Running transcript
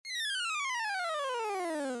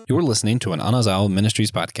You're listening to an Anazao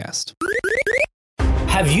Ministries podcast.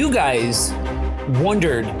 Have you guys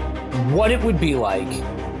wondered what it would be like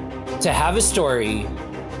to have a story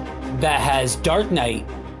that has Dark Knight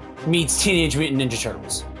meets Teenage Mutant Ninja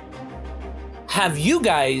Turtles? Have you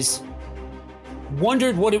guys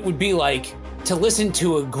wondered what it would be like to listen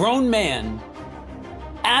to a grown man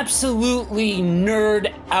absolutely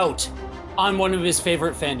nerd out on one of his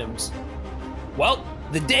favorite fandoms? Well,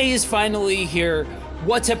 the day is finally here.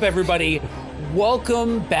 What's up, everybody?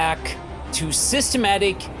 Welcome back to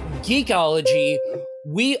Systematic Geekology.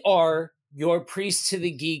 We are your priest to the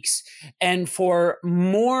geeks, and for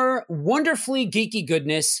more wonderfully geeky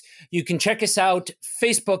goodness, you can check us out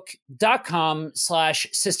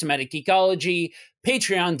facebook.com/systematic geekology,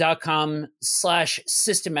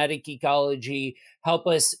 patreon.com/systematic geekology. Help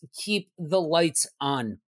us keep the lights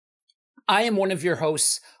on. I am one of your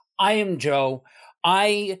hosts. I am Joe.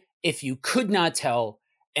 I, if you could not tell,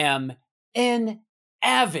 am an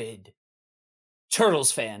avid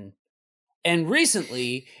Turtles fan. And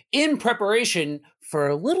recently, in preparation for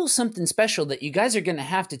a little something special that you guys are going to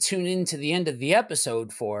have to tune in to the end of the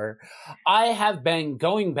episode for, I have been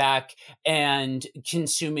going back and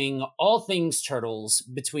consuming all things Turtles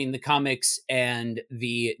between the comics and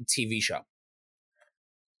the TV show.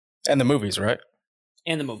 And the movies, right?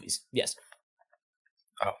 And the movies, yes.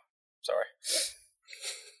 Oh, sorry.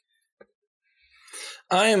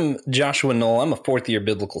 I am Joshua Knoll. I'm a fourth-year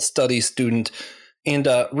biblical studies student. And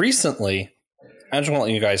recently, I just want to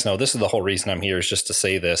let you guys know, this is the whole reason I'm here, is just to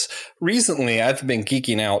say this. Recently, I've been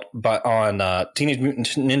geeking out on Teenage Mutant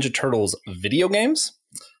Ninja Turtles video games.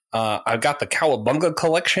 I've got the Cowabunga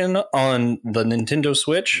collection on the Nintendo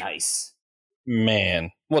Switch. Nice.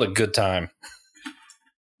 Man, what a good time.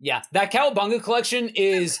 Yeah, that Cowabunga collection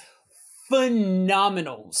is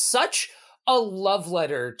phenomenal. Such a love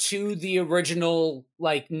letter to the original,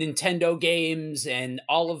 like, Nintendo games and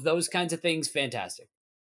all of those kinds of things. Fantastic.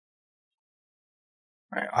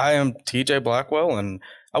 I am TJ Blackwell, and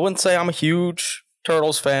I wouldn't say I'm a huge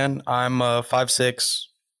Turtles fan. I'm 5'6",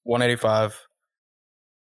 185.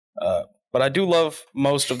 But I do love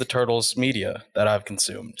most of the Turtles media that I've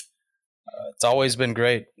consumed. It's always been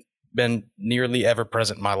great. Been nearly ever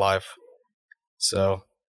present in my life. So,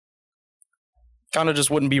 kind of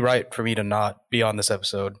just wouldn't be right for me to not be on this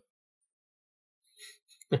episode.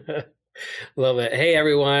 Love it. Hey,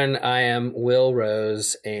 everyone. I am Will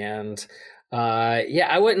Rose, and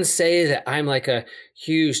I wouldn't say that I'm like a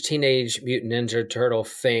huge Teenage Mutant Ninja Turtle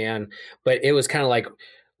fan, but it was kind of like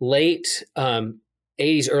late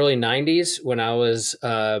 80s, early 90s when I was,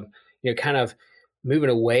 kind of moving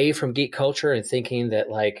away from geek culture and thinking that,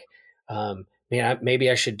 like, maybe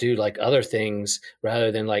I should do like other things rather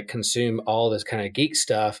than like consume all this kind of geek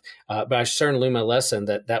stuff. But I certainly learned my lesson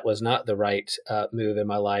that was not the right move in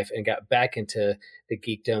my life, and got back into the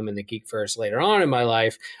geekdom and the geekverse later on in my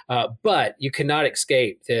life. But you cannot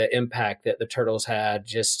escape the impact that the Turtles had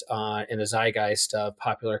just in the zeitgeist of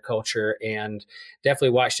popular culture, and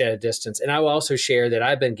definitely watched at a distance. And I will also share that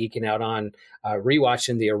I've been geeking out on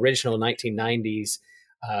rewatching the original 1990s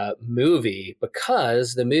movie,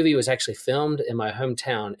 because the movie was actually filmed in my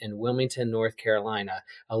hometown in Wilmington, North Carolina.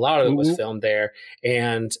 A lot of it was filmed there,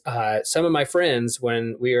 and some of my friends,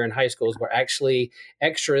 when we were in high schools, were actually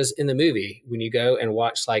extras in the movie. When you go and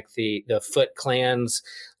watch like the Foot Clan's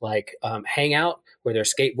like hangout where they're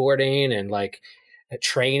skateboarding and like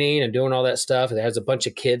training and doing all that stuff, it has a bunch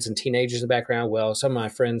of kids and teenagers in the background. Well, some of my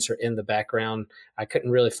friends are in the background. I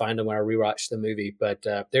couldn't really find them when I rewatched the movie, but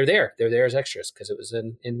they're there. They're there as extras because it was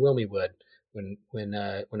in Wilmingwood when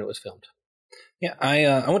it was filmed. Yeah,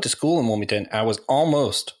 I went to school in Wilmington. I was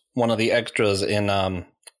almost one of the extras in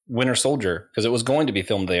Winter Soldier because it was going to be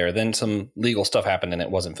filmed there. Then some legal stuff happened and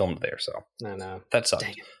it wasn't filmed there. So no, that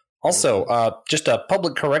sucked. Also, just a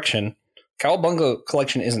public correction. Cowabunga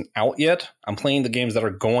collection isn't out yet. I'm playing the games that are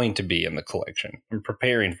going to be in the collection. I'm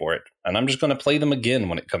preparing for it, and I'm just going to play them again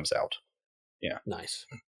when it comes out. Yeah. Nice.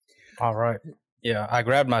 All right. Yeah, I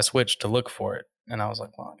grabbed my Switch to look for it, and I was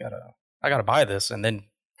like, well, I gotta buy this. And then,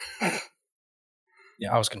 I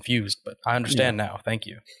was confused, but I understand now. Thank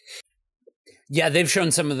you. Yeah, they've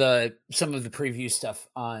shown some of the preview stuff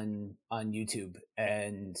on YouTube,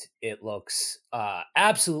 and it looks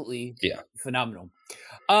absolutely phenomenal.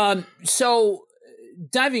 So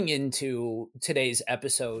diving into today's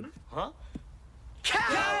episode,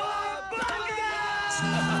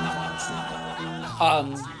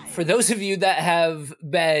 for those of you that have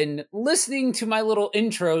been listening to my little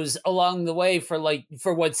intros along the way for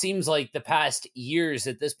what seems like the past years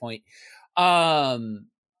at this point,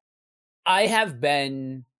 I have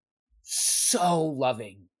been so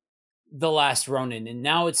loving The Last Ronin, and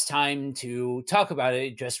now it's time to talk about it.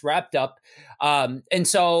 It just wrapped up. And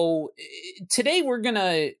so today we're going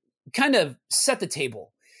to kind of set the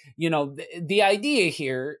table. The idea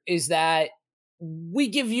here is that we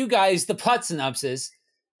give you guys the plot synopsis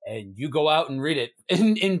and you go out and read it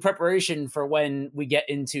in preparation for when we get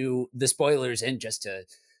into the spoilers and just to,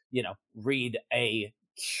 read a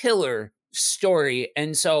killer story.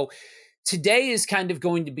 And so today is kind of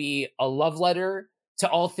going to be a love letter to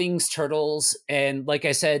all things Turtles. And like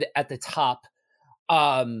I said at the top,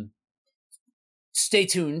 stay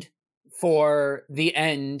tuned for the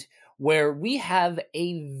end where we have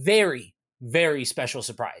a very, very special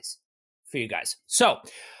surprise for you guys. So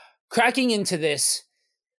cracking into this,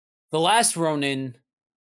 The Last Ronin,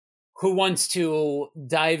 who wants to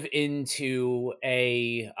dive into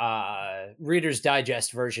a Reader's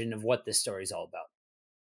Digest version of what this story is all about?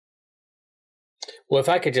 Well, if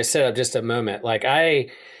I could just set up just a moment, like I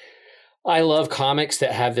love comics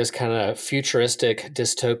that have this kind of futuristic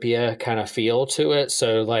dystopia kind of feel to it.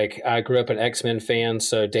 So like I grew up an X-Men fan.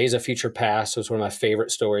 So Days of Future Past was one of my favorite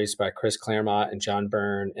stories by Chris Claremont and John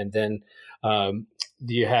Byrne. And then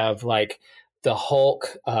you have like the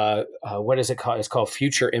Hulk, what is it called? It's called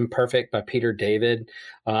Future Imperfect by Peter David.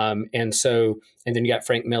 And then you got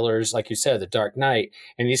Frank Miller's, like you said, The Dark Knight,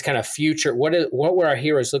 and these kind of future, what would our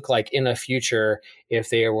heroes look like in the future if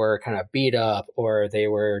they were kind of beat up or they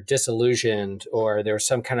were disillusioned or there was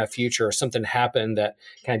some kind of future or something happened that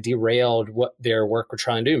kind of derailed what their work were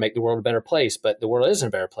trying to do, make the world a better place, but the world isn't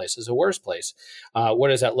a better place, it's a worse place. What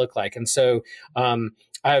does that look like? And so,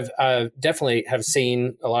 I've definitely have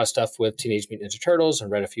seen a lot of stuff with Teenage Mutant Ninja Turtles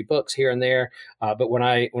and read a few books here and there. But when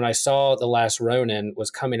I saw The Last Ronin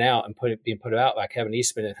was coming out and being put out by Kevin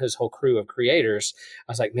Eastman and his whole crew of creators,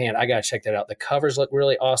 I was like, man, I got to check that out. The covers look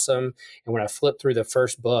really awesome. And when I flipped through the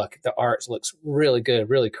first book, the art looks really good,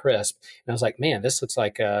 really crisp. And I was like, man, this looks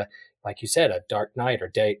like you said, a Dark Knight or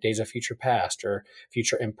Days of Future Past or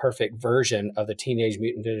Future Imperfect version of the Teenage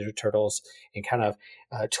Mutant Ninja Turtles and kind of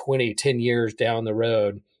 10 years down the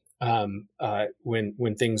road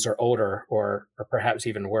when things are older or perhaps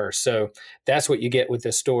even worse. So that's what you get with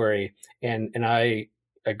this story. And I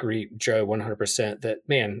agree, Joe, 100% that,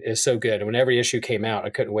 man, is so good. And when every issue came out, I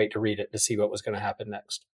couldn't wait to read it to see what was going to happen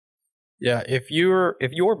next. Yeah, if your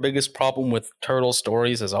biggest problem with Turtle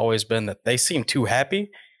stories has always been that they seem too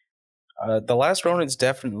happy, The Last Ronin is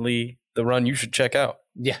definitely the run you should check out.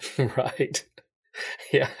 Yeah, right.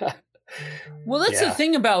 Yeah. Well, that's the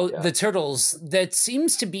thing about the Turtles that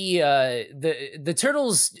seems to be the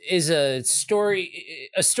Turtles is a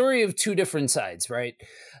story of two different sides, right?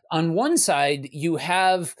 On one side, you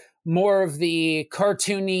have more of the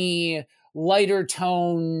cartoony, lighter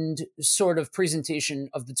toned sort of presentation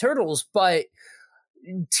of the Turtles, but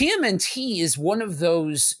TMNT is one of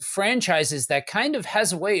those franchises that kind of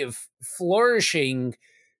has a way of flourishing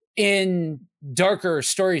in darker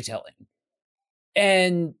storytelling.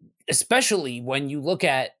 And especially when you look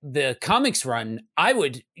at the comics run,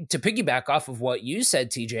 to piggyback off of what you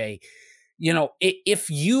said, TJ, if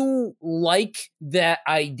you like that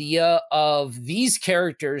idea of these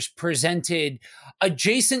characters presented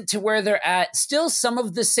adjacent to where they're at, still some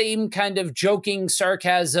of the same kind of joking,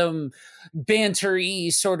 sarcasm, banter-y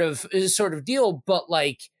sort of deal, but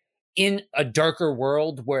like in a darker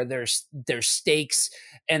world where there's stakes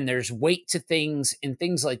and there's weight to things and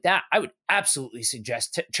things like that, I would absolutely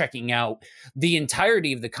suggest checking out the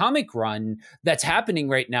entirety of the comic run that's happening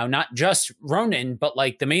right now, not just Ronin, but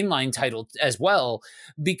like the mainline title as well,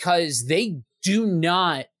 because they do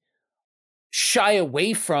not shy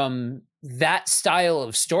away from that style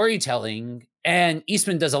of storytelling. And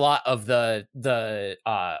Eastman does a lot of the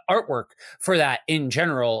artwork for that in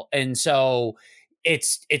general. And so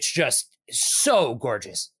it's just so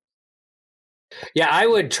gorgeous. Yeah, I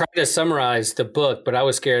would try to summarize the book, but I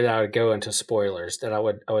was scared that I would go into spoilers, that I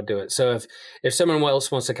would do it. So if someone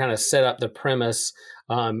else wants to kind of set up the premise,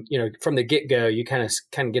 from the get-go, you kind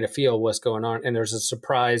of get a feel of what's going on. And there's a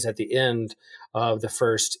surprise at the end of the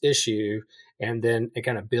first issue, and then it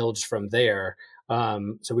kind of builds from there.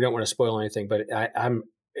 So we don't want to spoil anything, but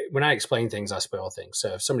when I explain things, I spoil things.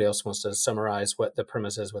 So if somebody else wants to summarize what the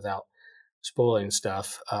premise is without spoiling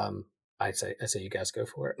stuff, I say you guys go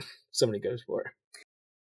for it. Somebody goes for it.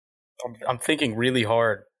 I'm thinking really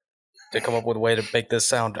hard to come up with a way to make this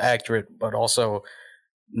sound accurate, but also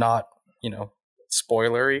not,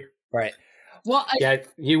 spoilery. Right. Well, I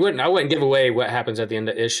wouldn't give away what happens at the end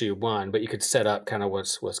of issue 1, but you could set up kind of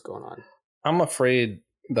what's going on. I'm afraid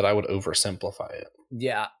that I would oversimplify it.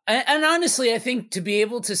 Yeah. And honestly, I think to be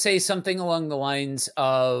able to say something along the lines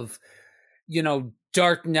of,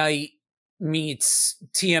 Dark Knight meets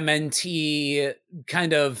TMNT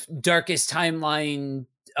kind of Darkest Timeline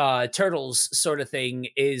Turtles sort of thing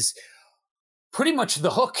is pretty much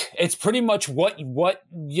the hook. It's pretty much what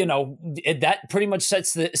that pretty much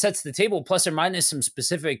sets the table, plus or minus some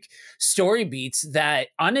specific story beats that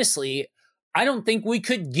honestly I don't think we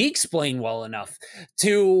could geek-splain well enough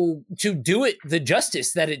to do it the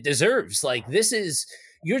justice that it deserves. Like,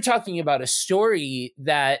 you're talking about a story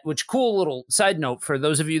which cool little side note for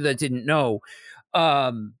those of you that didn't know,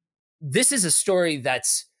 this is a story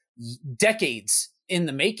that's decades in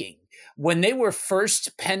the making. When they were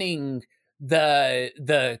first penning the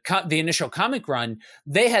initial comic run,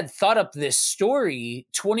 they had thought up this story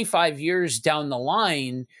 25 years down the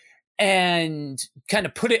line and kind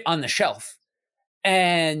of put it on the shelf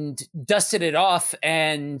and dusted it off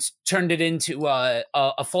and turned it into a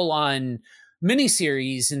full-on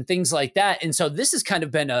miniseries and things like that. And so this has kind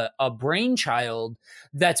of been a brainchild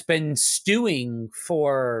that's been stewing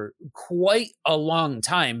for quite a long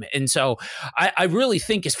time. And so I really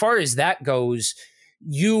think as far as that goes,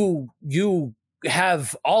 you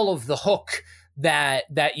have all of the hook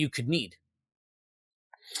that you could need.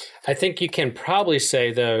 I think you can probably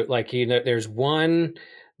say though, like, there's one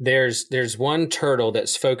turtle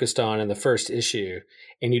that's focused on in the first issue,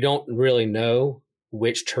 and you don't really know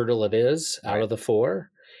which turtle it is out of the four.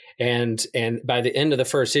 And by the end of the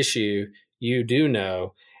first issue, you do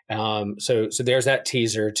know. So there's that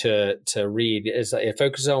teaser to read. It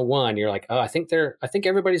focuses on one. You're like, oh, I think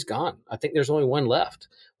everybody's gone. I think there's only one left.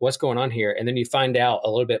 What's going on here? And then you find out a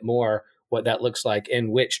little bit more what that looks like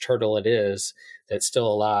and which turtle it is that's still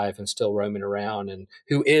alive and still roaming around, and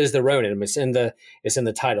who is the Ronin. It's in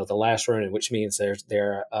the title, The Last Ronin, which means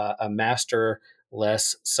they're a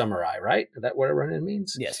masterless samurai, right? Is that what a Ronin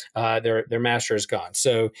means? Yes. Their master is gone,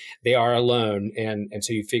 so they are alone, and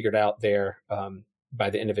so you figured out there by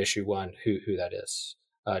the end of issue 1 who that is.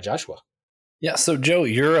 Joshua. Yeah. So Joe,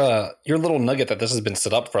 your little nugget that this has been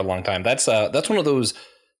set up for a long time. That's one of those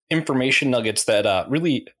information nuggets that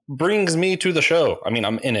really brings me to the show. I mean,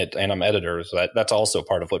 I'm in it and I'm editor, so that's also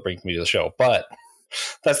part of what brings me to the show. But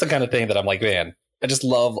that's the kind of thing that I'm like, man, I just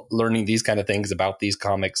love learning these kind of things about these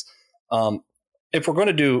comics. If we're going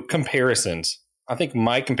to do comparisons, I think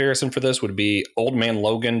my comparison for this would be Old Man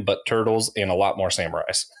Logan, but turtles and a lot more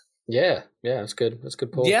samurais. Yeah, that's good. That's a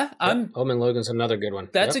good pull. Yeah, Old Man Logan's another good one.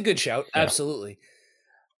 That's a good shout. Yeah. Absolutely.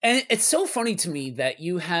 And it's so funny to me that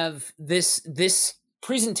you have this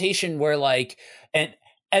presentation where, like, an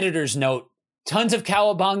editor's note, tons of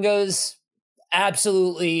cowabungas,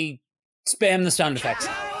 absolutely spam the sound effects.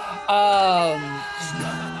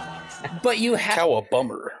 But you have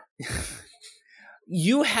cowabummer.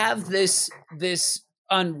 You have this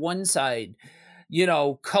on one side,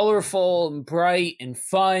 colorful and bright and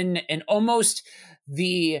fun and almost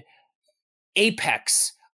the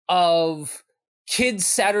apex of kids'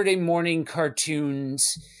 Saturday morning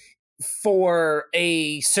cartoons for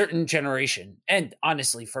a certain generation, and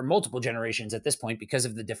honestly for multiple generations at this point because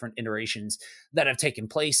of the different iterations that have taken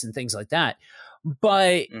place and things like that.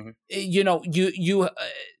 But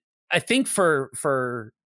I think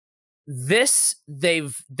for this,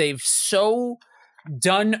 they've so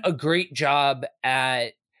done a great job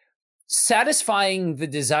at satisfying the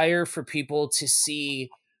desire for people to see,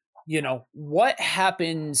 what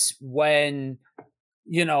happens when,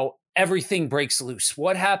 everything breaks loose.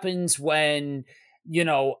 What happens when,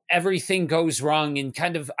 everything goes wrong? And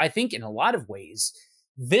kind of, I think in a lot of ways,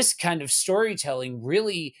 this kind of storytelling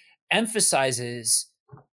really emphasizes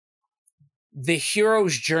the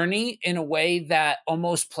hero's journey in a way that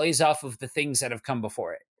almost plays off of the things that have come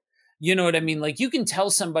before it. You know what I mean? Like, you can tell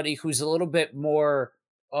somebody who's a little bit more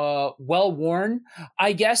well-worn,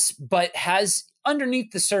 I guess, but has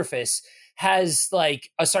underneath the surface has like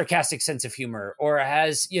a sarcastic sense of humor, or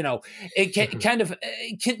has, it can kind of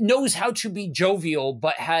knows how to be jovial,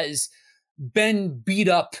 but has been beat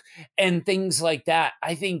up and things like that.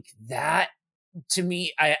 I think that, to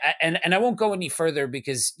me, I won't go any further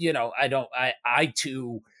because, I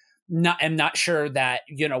too am not sure that,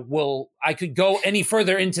 I could go any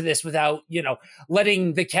further into this without,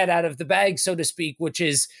 letting the cat out of the bag, so to speak, which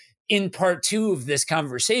is in part 2 of this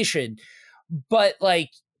conversation. But like,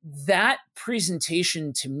 that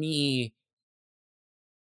presentation to me,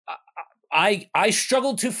 I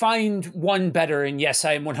struggled to find one better. And yes,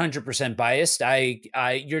 I am 100% biased.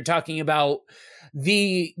 You're talking about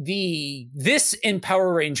this and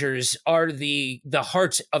Power Rangers are the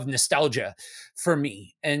heart of nostalgia for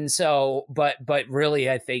me. And so, but really,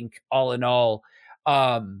 I think all in all,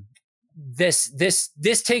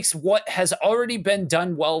 this takes what has already been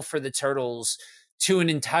done well for the Turtles to an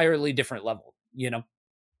entirely different level,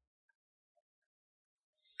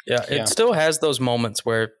 Yeah, it Yeah. still has those moments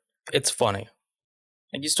where it's funny.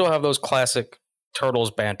 And you still have those classic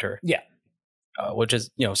Turtles banter. Yeah. Which is,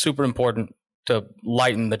 super important to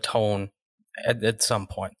lighten the tone at some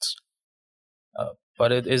points.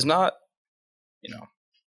 But it is not,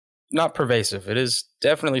 not pervasive. It is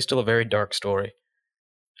definitely still a very dark story.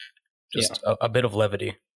 Just a bit of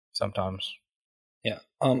levity sometimes. Yeah.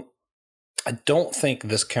 I don't think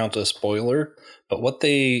this counts as spoiler, but what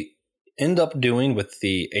they end up doing with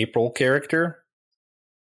the April character,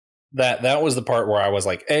 that was the part where I was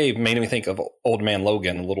like, A, made me think of Old Man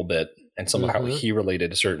Logan a little bit and some of how he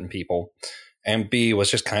related to certain people. And B, was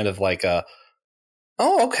just kind of like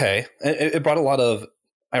oh, okay. It brought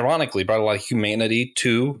ironically, brought a lot of humanity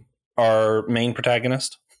to our main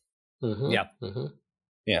protagonist. Mm-hmm. Yeah. Mm-hmm.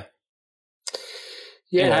 Yeah.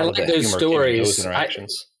 Yeah, And a I lot of like the those humor came in stories. those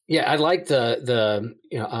interactions. I like the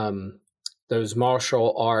those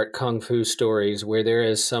martial art kung fu stories where there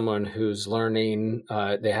is someone who's learning.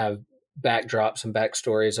 They have backdrops and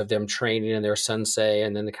backstories of them training in their sensei,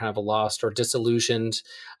 and then they're kind of lost or disillusioned.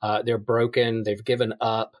 They're broken. They've given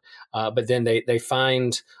up, but then they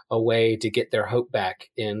find a way to get their hope back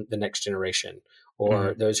in the next generation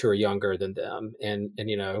or those who are younger than them. And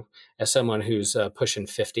as someone who's pushing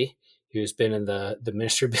 50. Who's been in the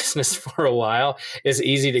ministry business for a while, it's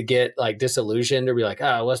easy to get like disillusioned or be like,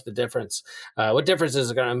 what's the difference? What difference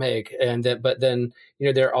is it going to make? But then,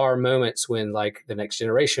 there are moments when like the next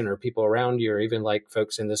generation or people around you, or even like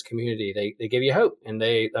folks in this community, they give you hope and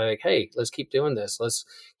they're like, hey, let's keep doing this. Let's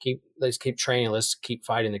keep training. Let's keep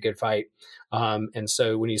fighting the good fight. And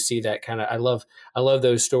so when you see that kind of, I love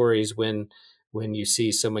those stories when you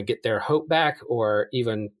see someone get their hope back or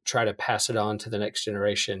even try to pass it on to the next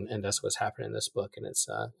generation. And that's what's happening in this book. And it's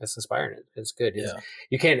inspiring. It's good.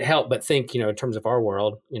 You can't help but think, in terms of our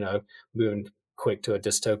world, moving quick to a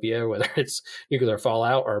dystopia, whether it's nuclear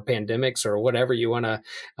fallout or pandemics or whatever you want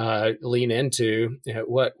to lean into,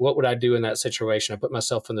 what would I do in that situation? I put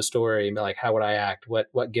myself in the story and be like, how would I act?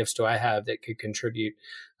 What gifts do I have that could contribute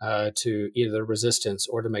to either the resistance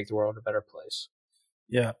or to make the world a better place?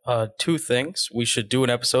 Yeah, two things. We should do an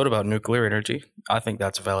episode about nuclear energy. I think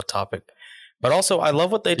that's a valid topic. But also, I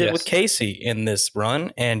love what they did with Casey in this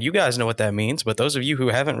run, and you guys know what that means, but those of you who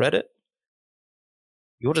haven't read it,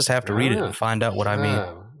 you'll just have to read it and find out what I mean.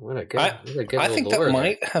 I think that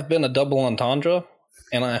might have been a double entendre,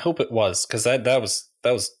 and I hope it was, because that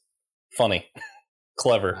was funny.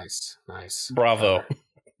 Clever. Nice. Bravo.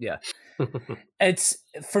 Yeah. It's,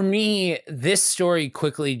 for me, this story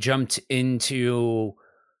quickly jumped into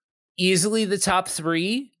easily the top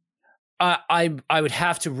 3. I would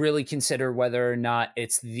have to really consider whether or not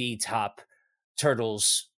it's the top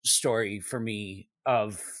Turtles story for me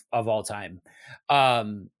of all time.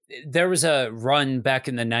 There was a run back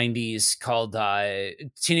in the 90s called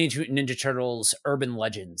Teenage Mutant Ninja Turtles Urban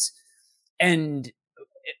Legends. And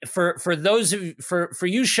for those of for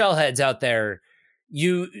you shellheads out there,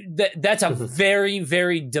 that's a very,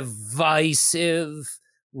 very divisive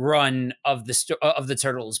run of the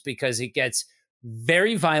Turtles, because it gets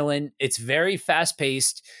very violent, it's very fast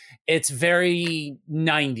paced, it's very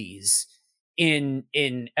 90s in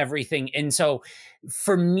everything. And so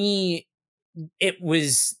for me,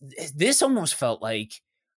 this almost felt like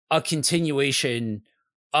a continuation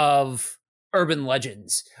of Urban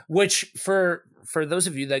Legends, which for those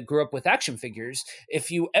of you that grew up with action figures,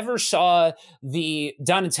 if you ever saw the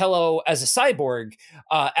Donatello as a cyborg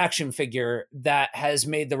action figure that has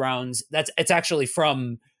made the rounds, it's actually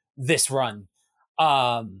from this run.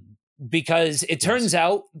 Because it turns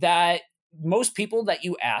out that most people that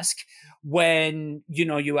you ask when,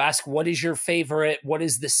 you ask, what is your favorite, what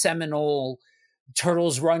is the seminal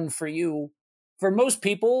Turtles run for you? For most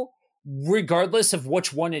people, regardless of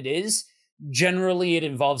which one it is, generally it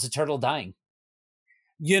involves a turtle dying.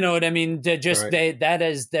 You know what I mean? There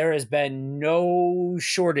has been no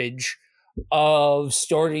shortage of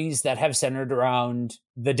stories that have centered around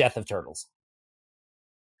the death of turtles.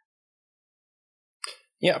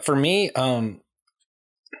 Yeah, for me, I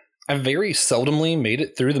very seldomly made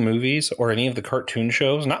it through the movies or any of the cartoon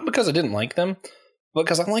shows, not because I didn't like them, but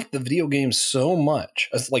because I like the video games so much.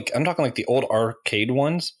 I'm talking like the old arcade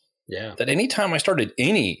ones. Yeah. That anytime I started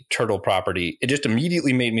any turtle property, it just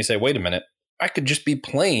immediately made me say, wait a minute, I could just be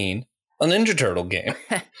playing a Ninja Turtle game.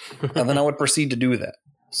 And then I would proceed to do that.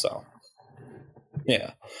 So,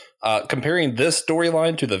 yeah. Comparing this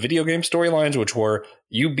storyline to the video game storylines, which were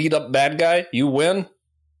you beat up bad guy, you win.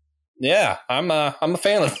 Yeah, I'm a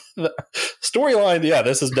fan of the storyline. Yeah,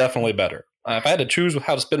 this is definitely better. If I had to choose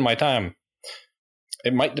how to spend my time,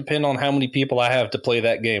 it might depend on how many people I have to play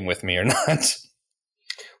that game with me or not.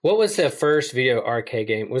 What was the first video arcade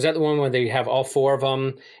game? Was that the one where they have all 4 of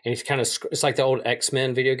them, and it's kind of it's like the old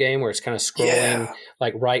X-Men video game where it's kind of scrolling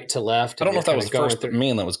like right to left? I don't know if that was the first, but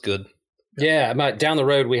man, that was good. Yeah, down the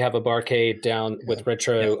road we have a barcade down with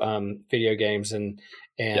retro video games and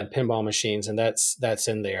pinball machines, and that's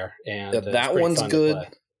in there. And that one's good.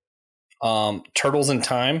 Turtles in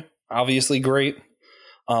Time, obviously great.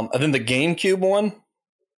 And then the GameCube one,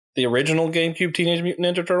 the original GameCube Teenage Mutant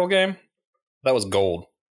Ninja Turtle game, that was gold.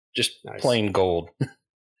 Just plain gold.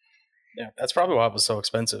 Yeah, that's probably why it was so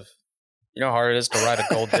expensive. You know how hard it is to ride a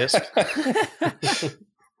gold disc?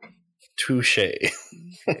 Touche.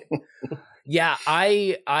 Yeah,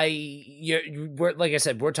 we're, like I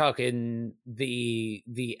said, we're talking the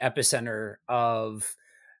epicenter of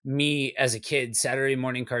me as a kid, Saturday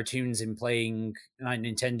morning cartoons and playing on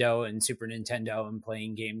Nintendo and Super Nintendo and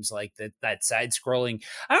playing games like that side scrolling.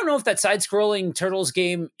 I don't know if that side scrolling Turtles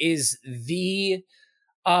game is the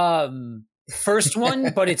first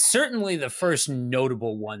one, but it's certainly the first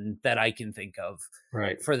notable one that I can think of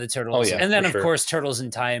for the Turtles. Oh, yeah, and then of sure. course Turtles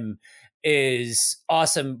in Time is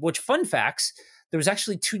awesome, which, fun facts, there was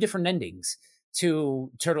actually 2 different endings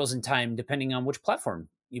to Turtles in Time depending on which platform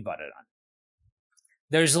you bought it on.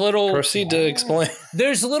 There's little proceed to explain.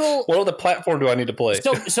 There's little what other platform do I need to play?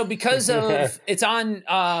 So because of it's on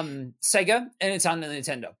Sega and it's on the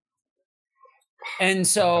Nintendo. And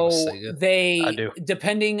so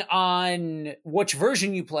depending on which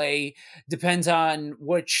version you play, depends on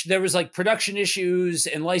which, there was like production issues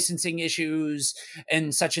and licensing issues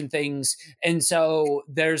and such and things. And so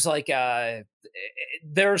there's like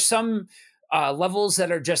there are some levels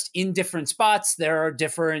that are just in different spots. There are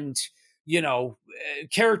different,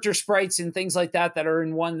 character sprites and things like that are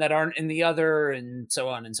in one that aren't in the other, and so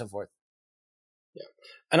on and so forth. Yeah.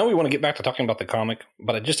 I know we want to get back to talking about the comic,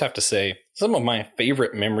 but I just have to say some of my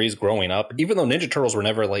favorite memories growing up, even though Ninja Turtles were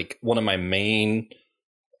never like one of my main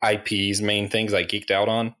IPs, main things I geeked out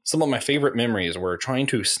on, some of my favorite memories were trying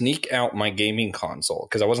to sneak out my gaming console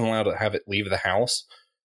because I wasn't allowed to have it leave the house.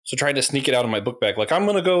 So trying to sneak it out of my book bag, like I'm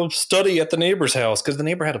going to go study at the neighbor's house because the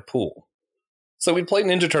neighbor had a pool. So we'd play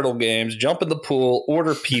Ninja Turtle games, jump in the pool,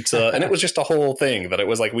 order pizza, and it was just a whole thing that it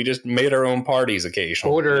was like we just made our own parties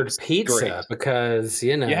occasionally. Ordered pizza because,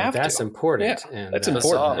 that's important. Yeah, and that's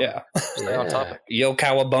important, yeah. Stay on topic. Yo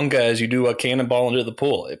cowabunga as you do a cannonball into the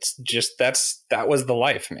pool. It's just, that was the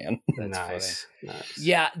life, man. Nice.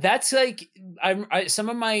 Yeah, that's like some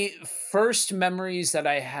of my first memories that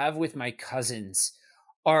I have with my cousins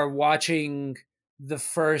are watching the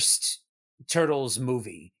first Turtles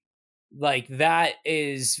movie. Like that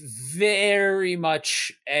is very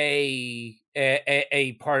much a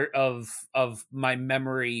part of my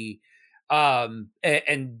memory,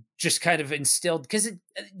 and just kind of instilled, because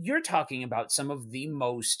you're talking about some of the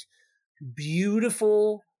most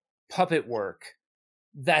beautiful puppet work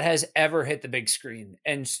that has ever hit the big screen,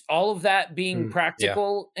 and all of that being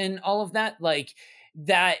practical and all of that, like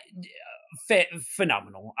that.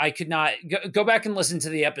 Phenomenal. I could not go back and listen to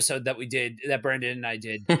the episode that we did, that Brandon and I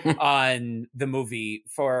did on the movie,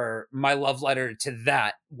 for my love letter to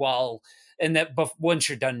that, once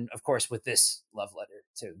you're done, of course, with this love letter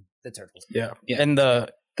to the Turtles. Yeah. And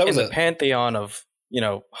the pantheon of,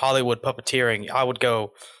 Hollywood puppeteering, I would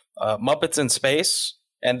go Muppets in Space,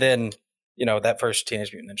 and then, that first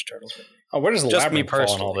Teenage Mutant Ninja Turtles movie. Oh, where does Just Labyrinth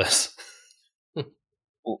fall in all this?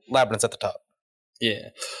 Labyrinth's at the top.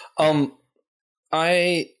 Yeah.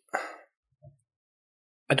 I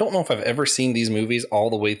don't know if I've ever seen these movies all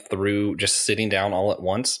the way through, just sitting down all at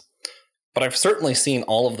once, but I've certainly seen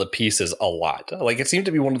all of the pieces a lot. Like, it seemed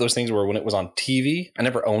to be one of those things where when it was on TV, I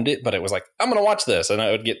never owned it, but it was like, I'm going to watch this. And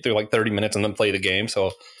I would get through like 30 minutes and then play the game.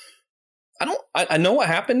 So I know what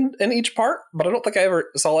happened in each part, but I don't think I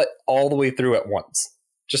ever saw it all the way through at once.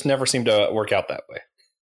 Just never seemed to work out that way.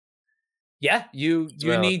 Yeah, you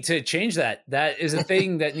need to change that. That is a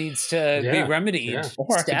thing that needs to be remedied. Yeah.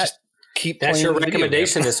 Or I could just keep playing. That's your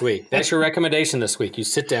recommendation this week. That's your recommendation this week. You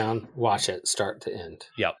sit down, watch it, start to end.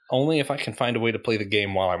 Yep. Only if I can find a way to play the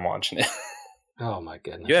game while I'm watching it. Oh my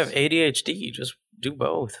goodness. You have ADHD. Just do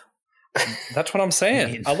both. That's what I'm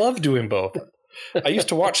saying. I love doing both. I used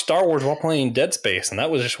to watch Star Wars while playing Dead Space, and that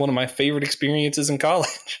was just one of my favorite experiences in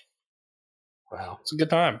college. Wow. It's a good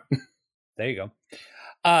time. There you go.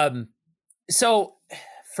 So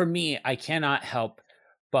for me, I cannot help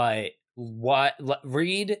but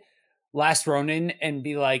read Last Ronin and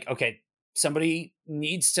be like, okay, somebody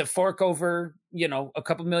needs to fork over, a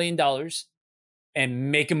couple $1 million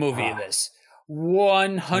and make a movie of this.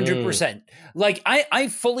 100%. Like, I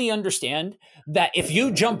fully understand that if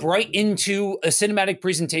you jump right into a cinematic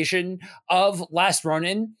presentation of Last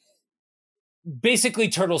Ronin, basically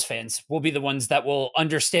Turtles fans will be the ones that will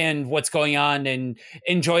understand what's going on and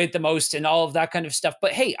enjoy it the most and all of that kind of stuff.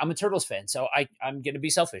 But hey, I'm a Turtles fan, so I'm going to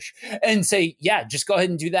be selfish and say, yeah, just go ahead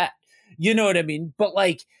and do that. You know what I mean? But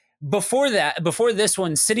like before this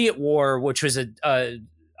one, City at War, which was a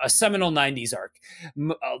seminal 90s arc,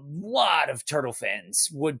 a lot of Turtle fans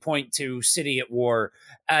would point to City at War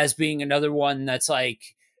as being another one that's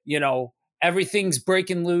like, you know, everything's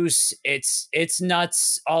breaking loose. It's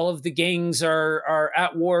nuts. All of the gangs are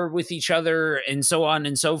at war with each other and so on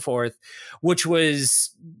and so forth, which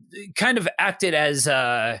was kind of acted as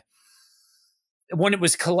when it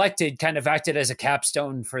was collected, kind of acted as a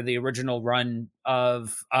capstone for the original run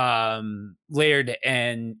of Laird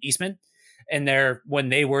and Eastman. And when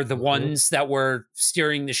they were the ones that were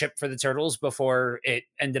steering the ship for the Turtles before it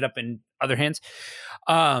ended up in other hands.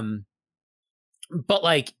 But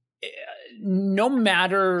like, no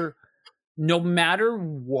matter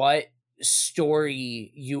what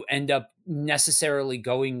story you end up necessarily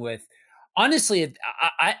going with, honestly,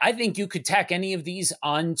 I think you could tack any of these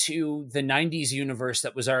onto the 90s universe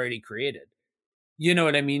that was already created. You know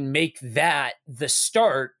what I mean? Make that the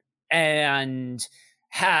start and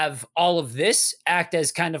have all of this act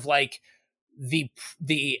as kind of like the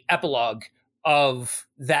epilogue of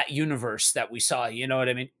that universe that we saw. You know what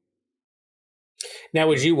I mean? Now,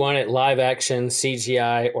 would you want it live action,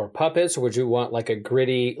 CGI, or puppets, or would you want like a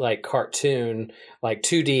gritty, like cartoon, like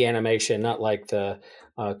 2D animation, not like the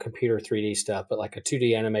computer 3D stuff, but like a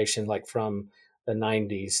 2D animation, like from the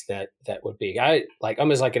 90s? That would be. I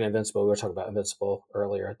almost like an Invincible. We were talking about Invincible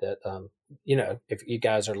earlier. That you know, if you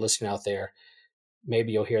guys are listening out there,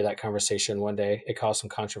 maybe you'll hear that conversation one day. It caused some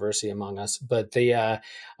controversy among us, but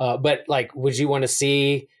but like, would you want to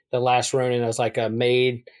see The Last Ronin as like a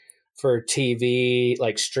made for TV,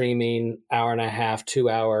 like streaming hour and a half, 2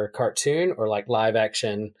 hour cartoon, or like live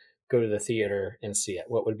action, go to the theater and see it?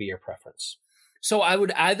 What would be your preference? So I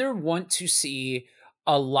would either want to see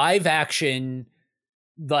a live action,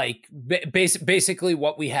 like basically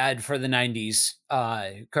what we had for the 90s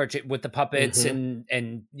cartoon with the puppets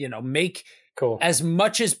and you know, make as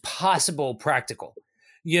much as possible practical.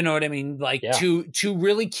 You know what I mean? Like to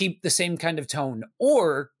really keep the same kind of tone,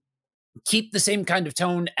 or keep the same kind of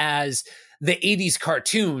tone as the 80s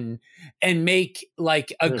cartoon and make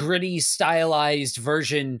like a gritty stylized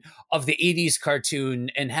version of the 80s cartoon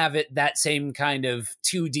and have it that same kind of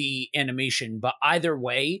 2D animation. But either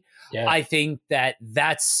way, I think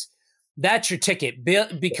that's your ticket,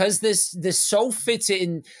 because this so fits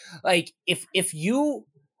in. Like if you,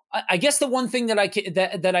 I guess the one thing that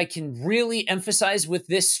I can really emphasize with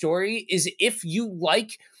this story is, if you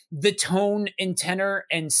like the tone and tenor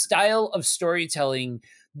and style of storytelling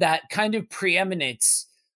that kind of preeminates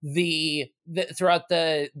throughout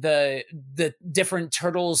the different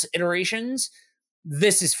Turtles iterations,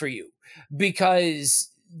 this is for you, because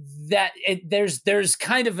there's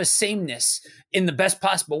kind of a sameness in the best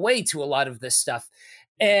possible way to a lot of this stuff.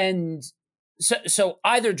 And so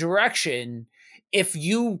either direction, if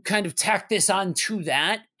you kind of tack this on to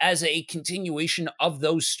that as a continuation of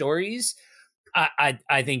those stories,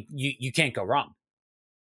 I think you can't go wrong.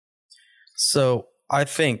 So I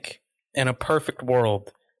think in a perfect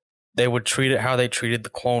world, they would treat it how they treated the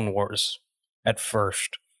Clone Wars at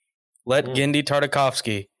first. Let Genndy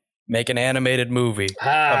Tartakovsky make an animated movie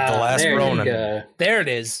of The Last Ronin. There it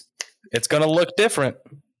is. It's going to look different.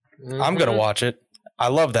 I'm going to watch it. I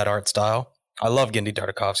love that art style. I love Genndy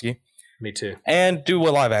Tartakovsky. Me too. And do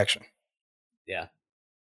a live action. Yeah.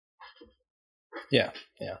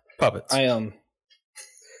 Puppets.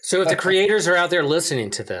 So if the creators are out there listening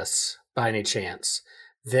to this by any chance,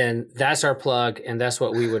 then that's our plug, and that's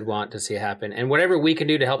what we would want to see happen. And whatever we can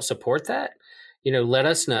do to help support that, you know, let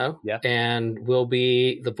us know. Yeah. And we'll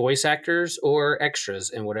be the voice actors or extras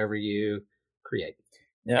in whatever you create.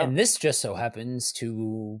 Yeah. And this just so happens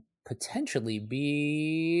to potentially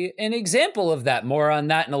be an example of that. More on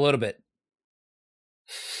that in a little bit.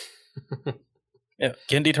 Yeah,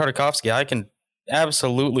 Genndy Tartakovsky, I can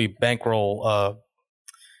absolutely bankroll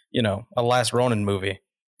a Last Ronin movie.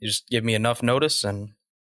 You just give me enough notice and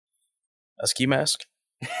a ski mask.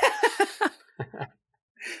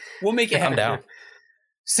 We'll make it happen. I'm down.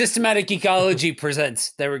 Systematic Ecology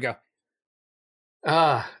presents. There we go.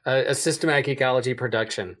 A systematic ecology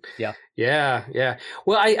production. Yeah.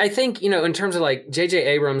 Well, I think, you know, in terms of like J.J.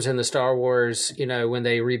 Abrams and the Star Wars, you know, when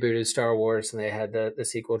they rebooted Star Wars and they had the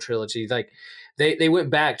sequel trilogy, like they went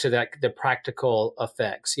back to the practical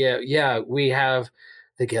effects. Yeah, we have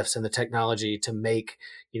the gifts and the technology to make,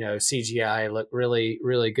 you know, CGI look really,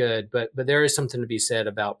 really good. But there is something to be said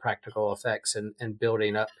about practical effects and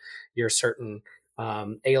building up your certain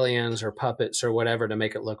aliens or puppets or whatever to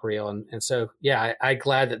make it look real. And so, yeah, I'm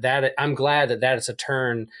glad that it's a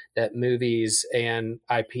turn that movies and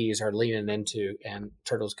IPs are leaning into, and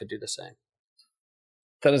Turtles could do the same.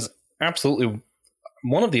 That is absolutely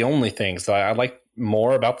one of the only things that I like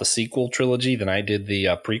more about the sequel trilogy than I did the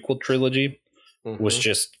prequel trilogy. Was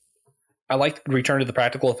just, I like Return to the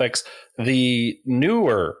Practical Effects. The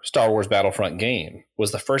newer Star Wars Battlefront game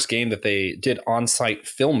was the first game that they did on-site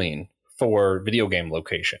filming for video game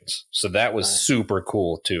locations. So that was super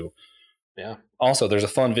cool too. Yeah. Also, there's a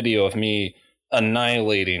fun video of me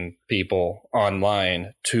annihilating people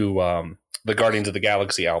online to the Guardians of the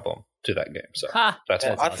Galaxy album to that game. So that's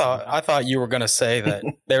I thought you were going to say that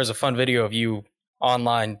there's a fun video of you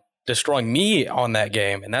online destroying me on that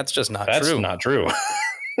game, and that's just not true. That's not true.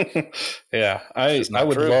 Yeah, I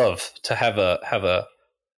would love to have a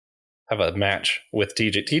match with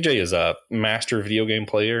TJ. TJ is a master video game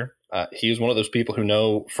player. He is one of those people who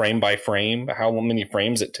know frame by frame how many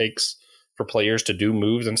frames it takes for players to do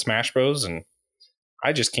moves in Smash Bros. And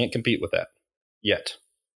I just can't compete with that yet.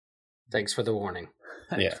 Thanks for the warning.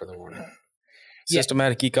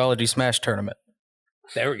 Systematic Ecology Smash Tournament.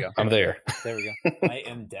 There we go. I'm there. There we go. I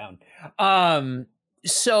am down.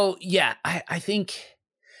 So yeah, I think,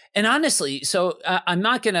 and honestly, so I'm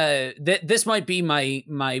not gonna. This might be my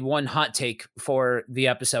one hot take for the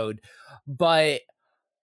episode, but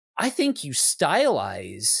I think you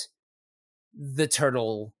stylize the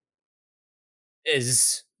turtle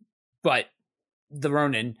but the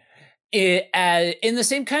Ronin in the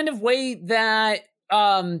same kind of way that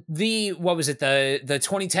the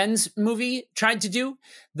 2010s movie tried to do,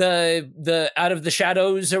 the Out of the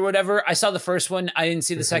Shadows or whatever. I saw the first one. I didn't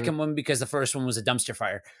see the second one because the first one was a dumpster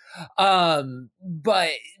fire. But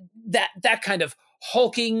that kind of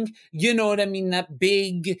hulking, you know what I mean, that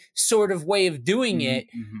big sort of way of doing it.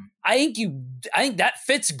 I think that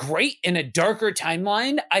fits great in a darker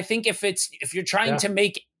timeline. I think if you're trying to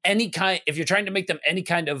make them any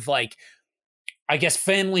kind of like, I guess,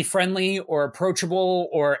 family friendly or approachable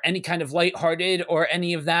or any kind of lighthearted or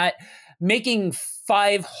any of that, making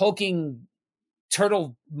 5 hulking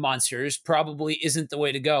turtle monsters probably isn't the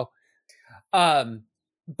way to go.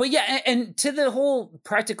 But yeah, and to the whole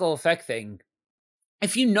practical effect thing,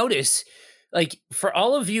 if you notice, like for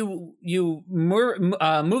all of you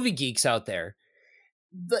movie geeks out there,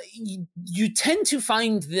 you tend to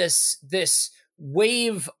find this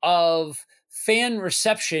wave of fan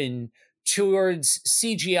reception towards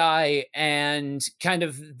CGI and kind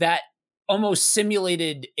of that almost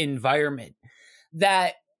simulated environment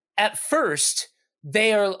that at first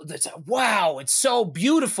wow, it's so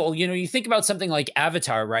beautiful. You know, you think about something like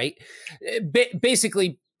Avatar, right?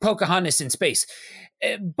 Basically Pocahontas in space.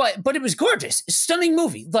 But it was gorgeous, stunning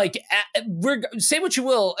movie. Like, say what you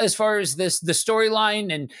will as far as the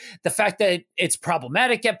storyline and the fact that it's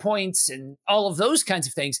problematic at points and all of those kinds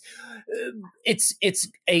of things. It's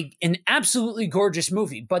an absolutely gorgeous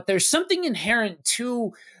movie. But there's something inherent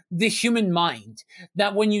to the human mind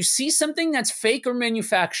that when you see something that's fake or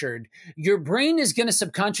manufactured, your brain is going to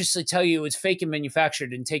subconsciously tell you it's fake and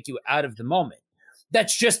manufactured and take you out of the moment.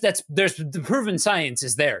 There's the proven science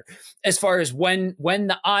is there as far as when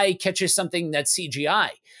the eye catches something that's CGI.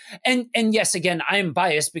 And yes, again, I am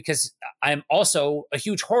biased because I'm also a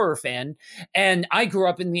huge horror fan. And I grew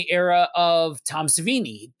up in the era of Tom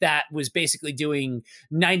Savini that was basically doing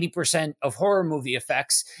 90% of horror movie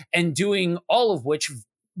effects and doing all of which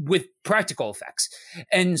with practical effects.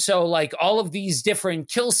 And so like all of these different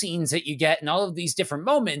kill scenes that you get and all of these different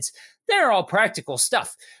moments, they're all practical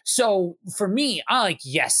stuff. So for me, I like,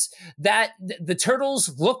 yes, that the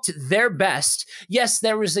turtles looked their best. Yes,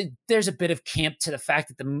 there's a bit of camp to the fact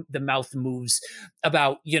that the mouth moves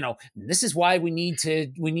about, you know, this is why we need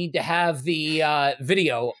to have the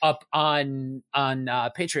video up on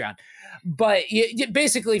Patreon. But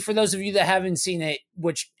basically, for those of you that haven't seen it,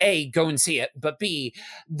 which A, go and see it, but B,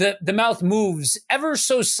 the mouth moves ever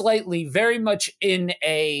so slightly, very much in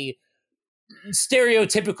a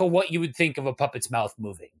stereotypical what you would think of a puppet's mouth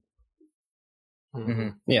moving. Mm-hmm.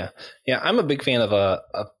 Yeah. I'm a big fan of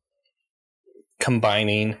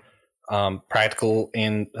combining practical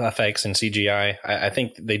and effects and CGI. I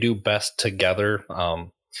think they do best together.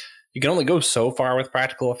 You can only go so far with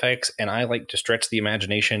practical effects, and I like to stretch the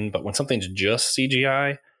imagination, but when something's just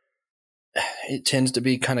CGI, it tends to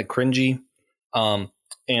be kind of cringy.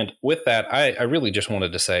 And with that, I really just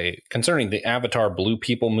wanted to say, concerning the Avatar Blue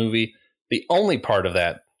People movie, the only part of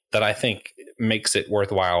that I think makes it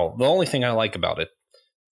worthwhile, the only thing I like about it,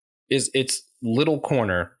 is its little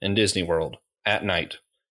corner in Disney World at night.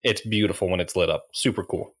 It's beautiful when it's lit up. Super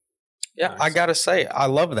cool. Yeah, nice. I gotta say, I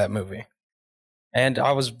love that movie. And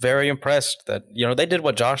I was very impressed that, they did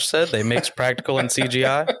what Josh said. They mixed practical and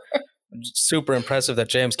CGI. Super impressive that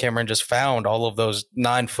James Cameron just found all of those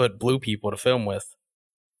 9-foot blue people to film with.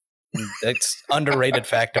 It's underrated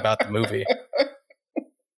fact about the movie.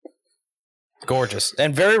 Gorgeous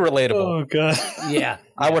and very relatable. Oh, God. Yeah.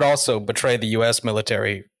 I would also betray the U.S.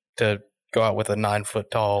 military to go out with a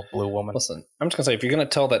 9-foot tall blue woman. Listen, I'm just going to say, if you're going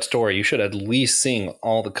to tell that story, you should at least sing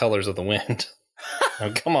All the Colors of the Wind.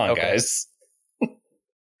 Oh, come on, guys.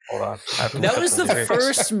 Hold on. That was the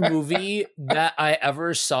first movie that I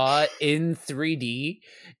ever saw in 3D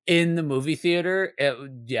in the movie theater.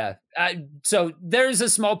 So there's a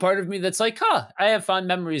small part of me that's like, I have fond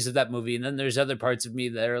memories of that movie. And then there's other parts of me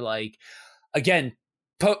that are like, again,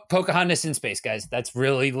 Pocahontas in space, guys. That's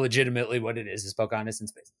really legitimately what it is Pocahontas in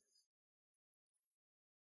space.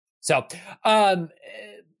 So,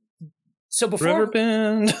 before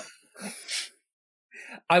Riverbend.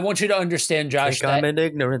 I want you to understand, Josh, I'm an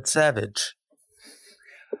ignorant savage.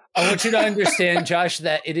 I want you to understand, Josh,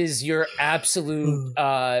 that it is your absolute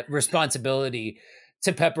responsibility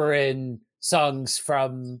to pepper in songs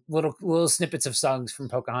from little snippets of songs from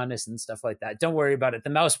Pocahontas and stuff like that. Don't worry about it. The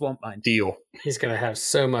mouse won't mind. Deal. He's gonna have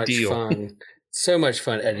so much fun. So much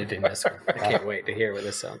fun editing this one. I can't wait to hear what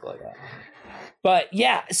this sounds like. But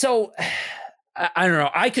yeah, so I don't know.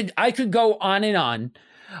 I could go on and on.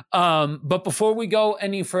 But before we go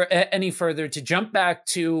any further, to jump back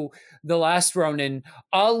to The Last Ronin,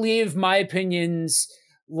 I'll leave my opinions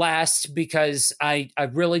last because I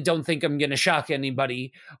really don't think I'm going to shock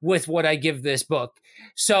anybody with what I give this book.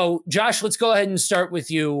 So, Josh, let's go ahead and start with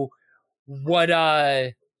you. What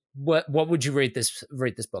would you rate this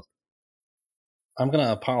book? I'm going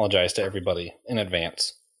to apologize to everybody in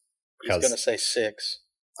advance. He's going to say 6.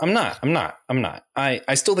 I'm not.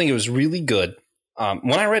 I still think it was really good.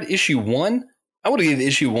 When I read issue 1, I would have given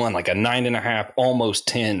issue 1 like a 9.5, almost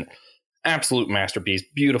 10. Absolute masterpiece.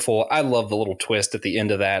 Beautiful. I love the little twist at the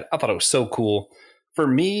end of that. I thought it was so cool. For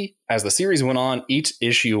me, as the series went on, each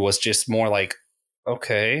issue was just more like,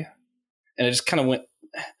 okay. And it just kind of went.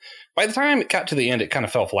 By the time it got to the end, it kind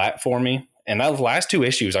of fell flat for me. And those last 2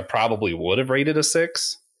 issues, I probably would have rated a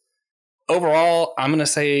 6. Overall, I'm going to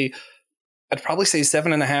say, I'd probably say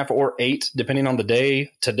 7.5 or 8, depending on the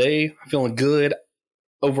day. Today, I'm feeling good.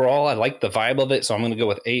 Overall, I like the vibe of it, so I'm going to go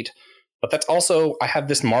with 8. But that's also, I have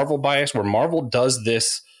this Marvel bias where Marvel does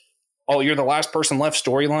this, you're the last person left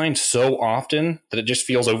storyline so often that it just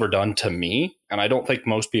feels overdone to me. And I don't think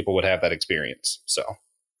most people would have that experience.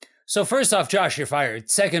 So first off, Josh, you're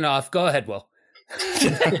fired. Second off, go ahead, Will.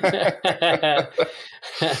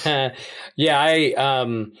 Yeah,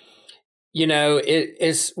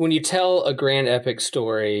 it's when you tell a grand epic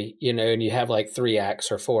story, and you have like 3 acts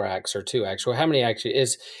or 4 acts or 2 acts, or how many acts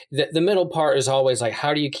is the middle part is always like,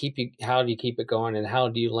 how do you keep it going, and how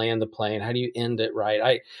do you land the plane? How do you end it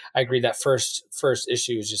right? I agree that first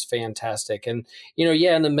issue is just fantastic. And,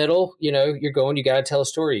 in the middle, you got to tell a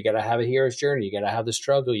story. You got to have a hero's journey. You got to have the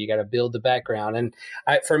struggle. You got to build the background. And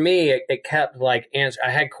for me, it kept like I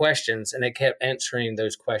had questions, and it kept answering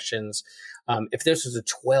those questions. If this was a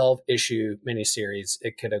 12-issue miniseries,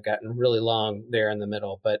 it could have gotten really long there in the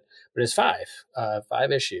middle, but it's 5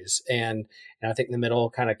 issues, and I think the middle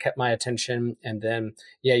kind of kept my attention. And then,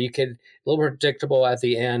 you could a little predictable at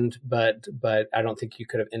the end, but I don't think you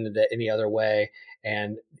could have ended it any other way.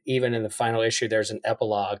 And even in the final issue, there's an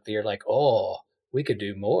epilogue that you're like, oh, we could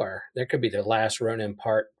do more. There could be The Last Ronin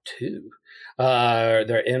Part 2.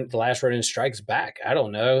 The Last Ronin Strikes Back. I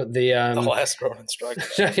don't know. The Last Ronin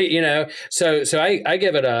Strikes Back. So I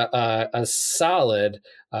give it a solid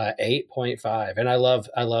 8.5. And I love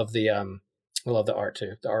the art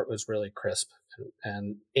too. The art was really crisp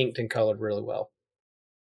and inked and colored really well.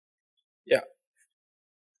 Yeah.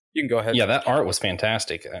 You can go ahead. Yeah, that art was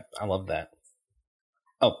fantastic. I love that.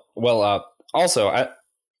 Oh, well, also,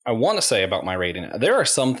 I want to say about my rating, there are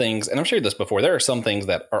some things, and I've shared this before, there are some things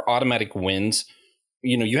that are automatic wins.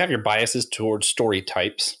 You have your biases towards story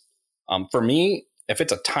types. For me, if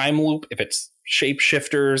it's a time loop, if it's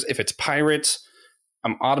shapeshifters, if it's pirates,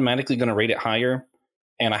 I'm automatically going to rate it higher.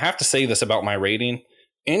 And I have to say this about my rating.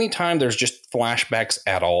 Anytime there's just flashbacks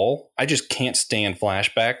at all, I just can't stand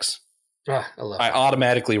flashbacks. I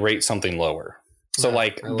automatically rate something lower. So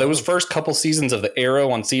those first couple seasons of the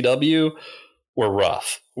Arrow on CW were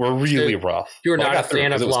rough. Were really rough. You're not a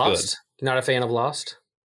fan of Lost? Not a fan of Lost?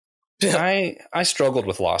 I struggled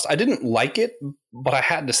with Lost. I didn't like it, but I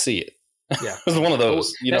had to see it. Yeah. It was one of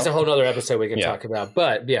those. That's a whole other episode we can talk about.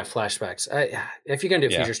 But yeah, flashbacks. If you're going to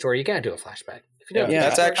do a feature story, you got to do a flashback. If you don't,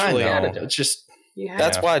 that's actually, it's just,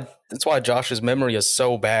 that's why Josh's memory is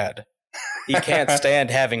so bad. He can't stand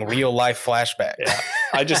having real life flashbacks. Yeah.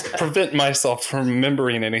 I just prevent myself from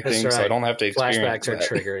remembering anything That's so I right. don't have to experience Flashbacks are that.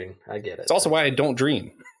 triggering. I get it. It's also why I don't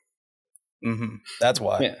dream. Mm-hmm. That's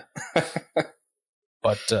why. Yeah.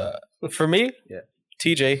 But for me, Yeah.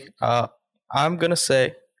 TJ, I'm gonna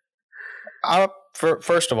say,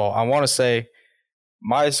 first of all, I want to say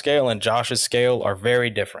my scale and Josh's scale are very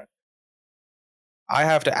different. I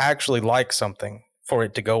have to actually like something for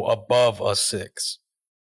it to go above a 6.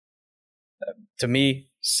 To me,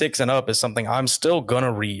 6 and up is something I'm still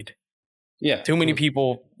gonna read. Yeah. Too many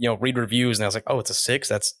people, read reviews and I was like, oh, it's a 6?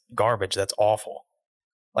 That's garbage. That's awful.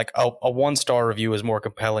 Like a 1-star review is more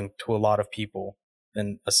compelling to a lot of people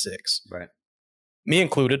than a 6. Right. Me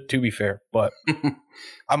included, to be fair, but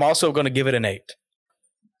I'm also going to give it an 8.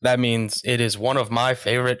 That means it is one of my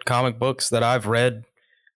favorite comic books that I've read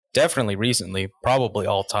definitely recently, probably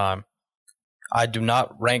all time. I do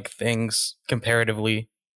not rank things comparatively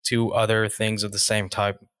to other things of the same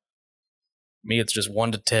type. Me, it's just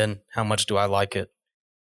 1 to 10. How much do I like it?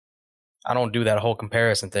 I don't do that whole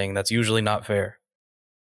comparison thing. That's usually not fair.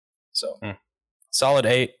 So, solid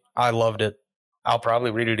 8. I loved it. I'll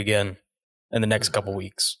probably read it again in the next couple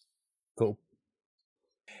weeks. Cool.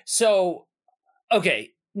 So,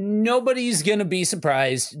 okay, nobody's gonna be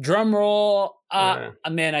surprised. Drum roll.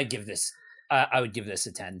 Man, I would give this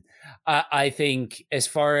a 10. I think as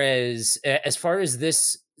far as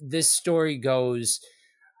this story goes,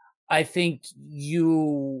 I think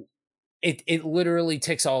it literally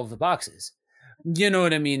ticks all of the boxes. You know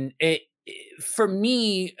what I mean? For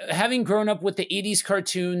me, having grown up with the 80s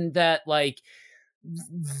cartoon that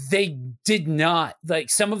they did not,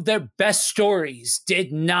 some of their best stories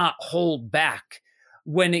did not hold back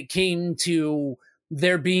when it came to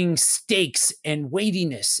there being stakes and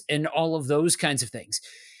weightiness and all of those kinds of things.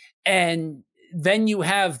 And then you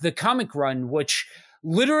have the comic run, which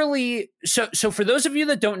literally, so for those of you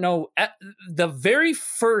that don't know, at the very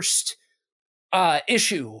first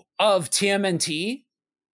issue of TMNT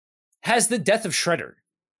has the death of Shredder.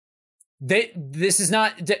 This is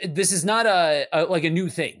not a new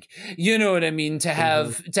thing. You know what I mean? To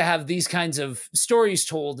have these kinds of stories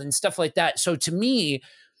told and stuff like that. So to me,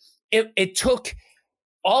 it took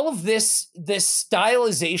all of this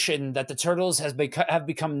stylization that the Turtles have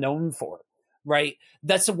become known for, right?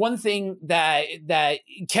 That's the one thing that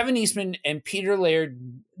Kevin Eastman and Peter Laird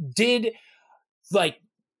did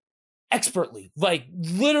expertly,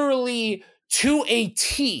 literally to a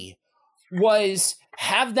T, was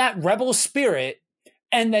have that rebel spirit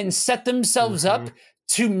and then set themselves up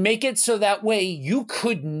to make it so that way you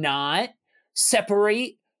could not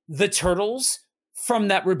separate the Turtles from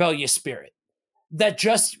that rebellious spirit. That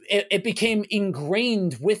just, it became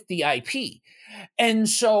ingrained with the IP. And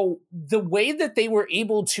so the way that they were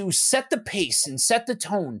able to set the pace and set the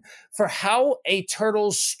tone for how a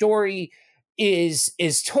Turtles story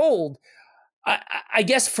is told, I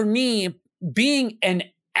guess for me, being an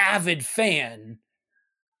avid fan,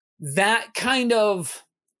 that kind of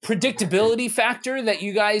predictability factor that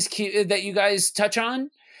you guys touch on,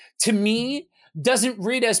 to me, doesn't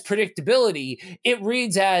read as predictability. It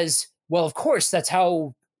reads as, well, of course, that's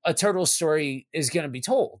how a turtle story is going to be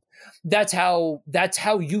told. That's how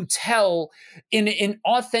you tell in an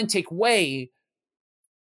authentic way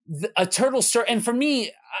a turtle story. And for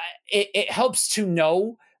me, it helps to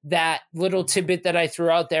know that little tidbit that I threw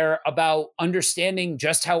out there about understanding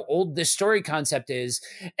just how old this story concept is,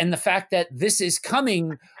 and the fact that this is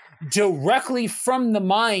coming directly from the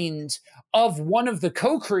mind of one of the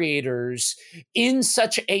co-creators in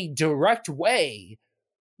such a direct way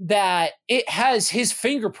that it has his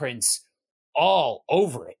fingerprints all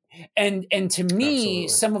over it. And to me, absolutely,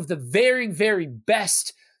 some of the very, very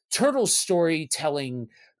best turtle storytelling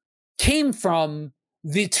came from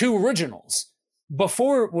the two originals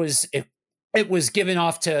before it was given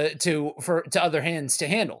off to other hands to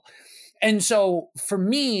handle. And so for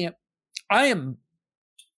me, I am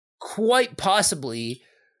quite possibly,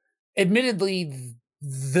 admittedly,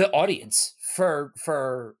 the audience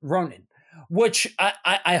for Ronin, which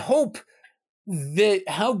I hope that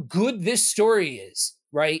how good this story is,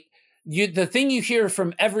 right? The thing you hear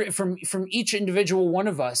from each individual one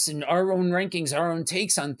of us in our own rankings, our own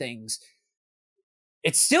takes on things,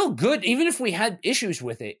 it's still good. Even if we had issues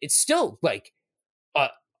with it, it's still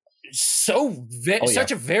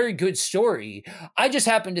such a very good story. I just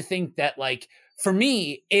happen to think that for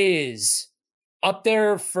me is up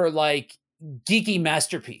there for geeky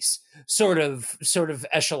masterpiece sort of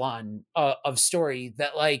echelon of story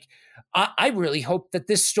that I really hope that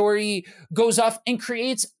this story goes off and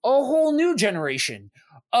creates a whole new generation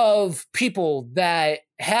of people that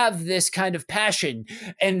have this kind of passion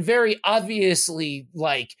and very obviously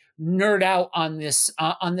like nerd out on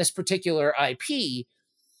this particular IP.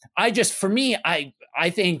 For me, I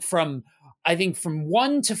think from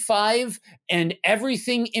 1 to 5 and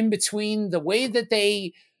everything in between, the way that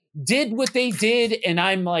they did what they did, and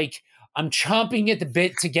I'm chomping at the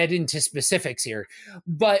bit to get into specifics here,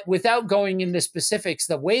 but without going into specifics,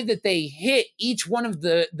 the way that they hit each one of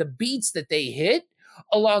the beats that they hit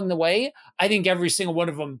along the way, I think every single one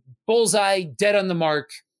of them, bullseye, dead on the mark,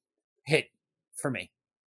 hit for me.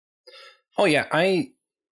 Oh yeah,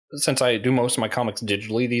 since I do most of my comics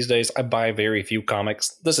digitally these days, I buy very few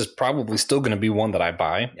comics. This is probably still going to be one that I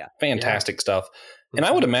buy. Yeah. Fantastic stuff. And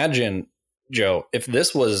I would imagine, Joe, if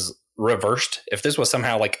this was reversed, if this was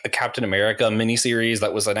somehow like a Captain America miniseries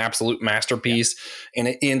that was an absolute masterpiece, and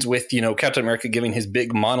it ends with, Captain America giving his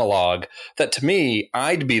big monologue, that to me,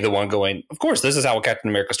 I'd be the one going, of course, this is how a Captain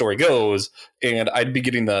America story goes. And I'd be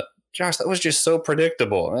getting Josh, that was just so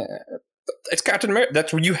predictable. It's Captain America.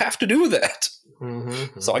 That's where you have to do that.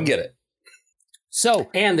 Mm-hmm. So I get it. So,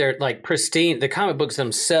 and they're like pristine. The comic books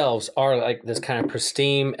themselves are like this kind of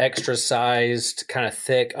pristine, extra sized, kind of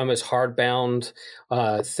thick, almost hardbound,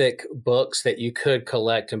 thick books that you could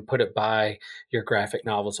collect and put it by your graphic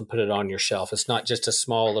novels and put it on your shelf. It's not just a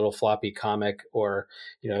small little floppy comic, or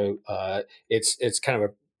it's kind of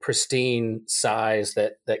a pristine size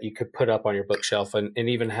that you could put up on your bookshelf and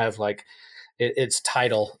even have like its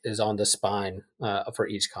title is on the spine for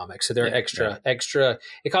each comic. So they're extra.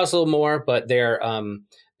 It costs a little more, but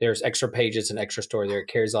there's extra pages and extra story there. It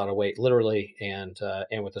carries a lot of weight, literally, and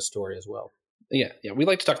with the story as well. Yeah. We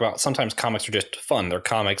like to talk about sometimes comics are just fun. They're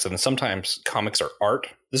comics, and sometimes comics are art.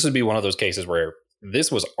 This would be one of those cases where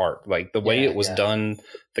this was art. Like the way it was done,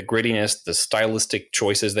 the grittiness, the stylistic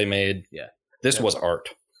choices they made. Yeah. This was art.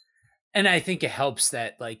 And I think it helps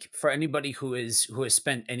that, like, for anybody who has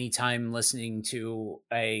spent any time listening to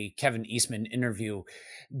a Kevin Eastman interview,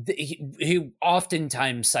 he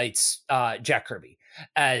oftentimes cites Jack Kirby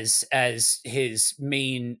as his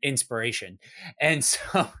main inspiration, and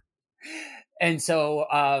so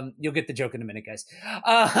you'll get the joke in a minute, guys.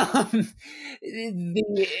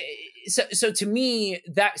 So to me,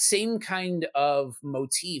 that same kind of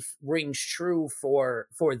motif rings true for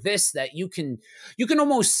this, that you can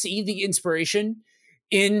almost see the inspiration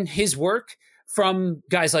in his work from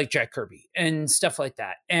guys like Jack Kirby and stuff like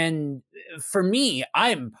that. And for me,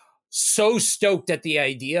 I'm so stoked at the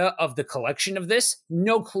idea of the collection of this.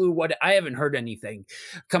 No clue I haven't heard anything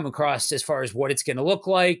come across as far as what it's going to look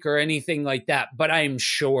like or anything like that, but I'm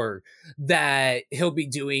sure that he'll be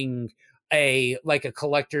doing a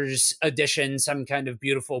collector's edition, some kind of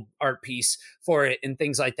beautiful art piece for it and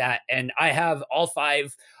things like that. And I have all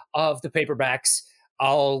 5 of the paperbacks.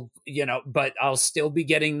 But I'll still be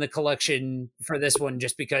getting the collection for this one,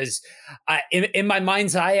 just because in my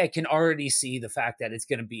mind's eye, I can already see the fact that it's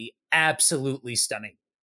going to be absolutely stunning.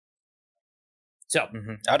 So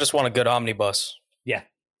I just want a good omnibus. Yeah.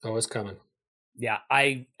 Oh, it's coming. Yeah,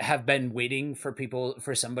 I have been waiting for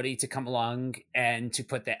somebody to come along and to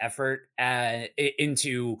put the effort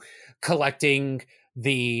into collecting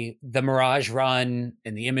the Mirage run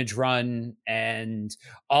and the Image run and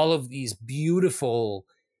all of these beautiful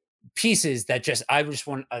pieces that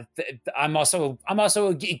I'm also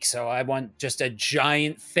a geek, so I want just a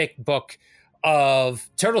giant thick book of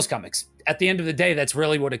Turtles comics. At the end of the day, that's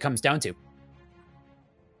really what it comes down to.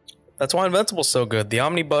 That's why Invincible's so good. The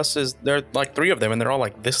omnibuses, there are like 3 of them, and they're all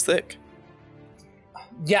like this thick.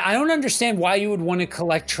 Yeah, I don't understand why you would want to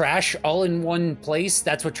collect trash all in one place.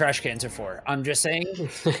 That's what trash cans are for. I'm just saying.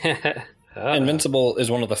 Invincible is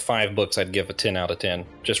one of the 5 books I'd give a 10 out of 10,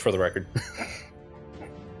 just for the record.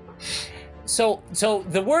 So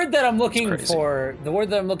the word that I'm looking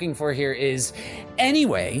for here is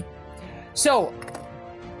anyway. So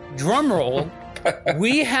drum roll.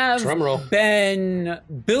 We have been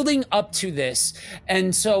building up to this,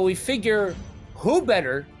 and so we figure who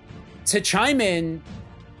better to chime in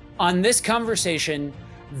on this conversation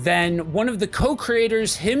than one of the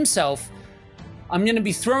co-creators himself. I'm going to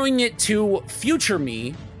be throwing it to Future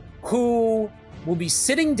Me, who will be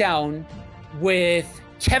sitting down with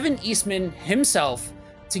Kevin Eastman himself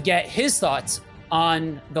to get his thoughts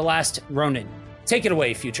on The Last Ronin. Take it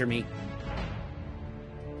away, Future Me.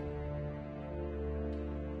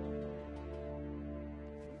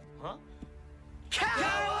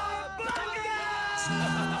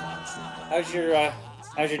 How's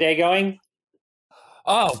your day going?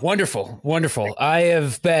 Oh, wonderful. I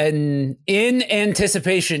have been in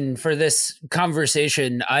anticipation for this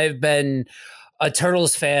conversation. I've been a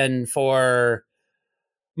Turtles fan for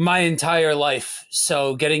my entire life.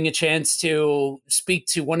 So getting a chance to speak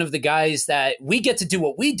to one of the guys that we get to do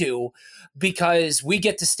what we do because we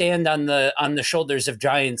get to stand on the shoulders of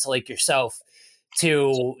giants like yourself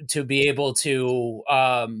to be able to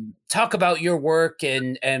talk about your work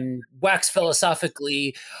and wax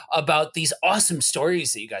philosophically about these awesome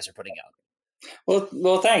stories that you guys are putting out.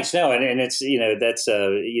 Well, thanks. No, and it's that's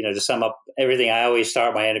to sum up everything. I always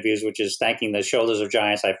start my interviews, which is thanking the shoulders of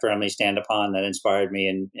giants I firmly stand upon that inspired me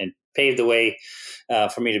and paved the way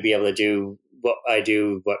for me to be able to do what I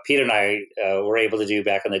do, what Peter and I were able to do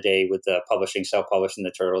back in the day with self-publishing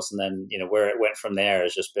the Turtles, and then where it went from there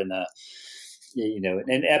has just been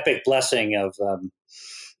an epic blessing of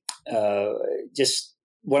just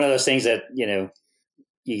one of those things that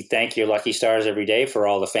you thank your lucky stars every day for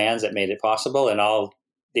all the fans that made it possible, and all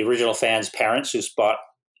the original fans' parents who bought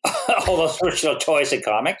all those original toys and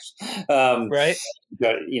comics. Right.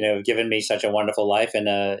 But, given me such a wonderful life and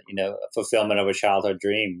a fulfillment of a childhood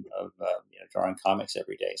dream of drawing comics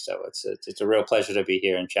every day. So it's a real pleasure to be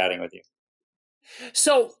here and chatting with you.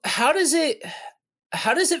 So how does it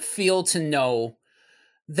feel to know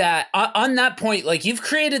that on that point, like you've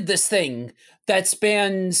created this thing that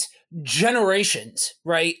spans generations,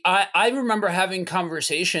 right? I remember having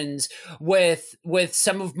conversations with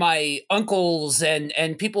some of my uncles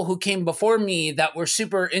and people who came before me that were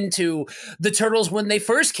super into the Turtles when they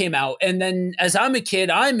first came out. And then as I'm a kid,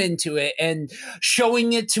 I'm into it and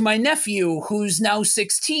showing it to my nephew who's now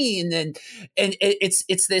 16. And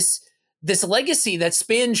it's this legacy that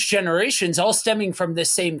spans generations, all stemming from this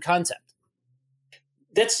same concept.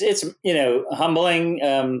 It's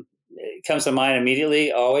humbling. It comes to mind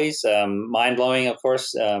immediately, always mind blowing, of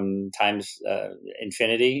course, times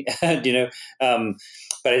infinity. But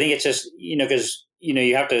I think it's just because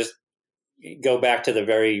you have to go back to the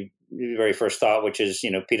very very first thought, which is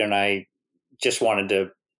Peter and I just wanted to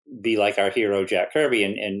be like our hero Jack Kirby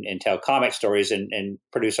and tell comic stories and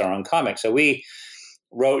produce our own comics. So we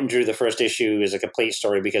wrote and drew the first issue as a complete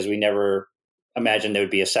story because we never imagined there would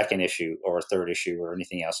be a second issue or a third issue or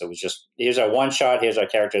anything else. It was just, here's our one shot, here's our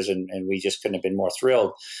characters, and we just couldn't have been more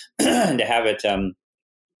thrilled to have it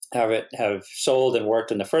sold and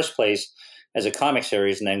worked in the first place as a comic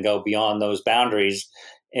series, and then go beyond those boundaries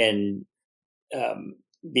and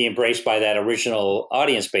be embraced by that original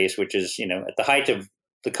audience base, which is at the height of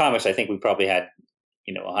the comics, I think we probably had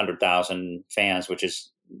 100,000 fans, which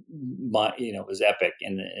is was epic.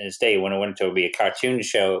 In its day, when it went to be a cartoon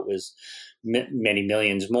show, it was many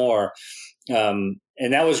millions more, and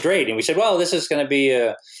that was great. And we said, well, this is going to be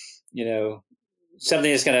a something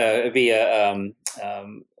that's going to be a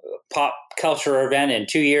pop culture event. In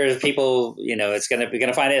 2 years, people we're going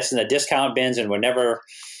to find us in the discount bins, and we're never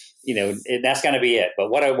that's going to be it. But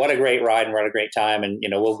what a great ride and what a great time, and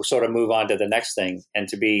we'll sort of move on to the next thing. And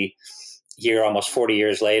to be here almost 40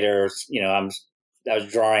 years later, I was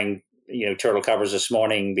drawing turtle covers this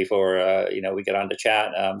morning before we get on to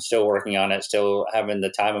chat. I'm still working on it, still having the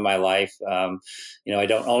time of my life. I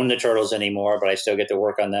don't own the Turtles anymore, but I still get to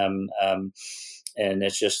work on them. And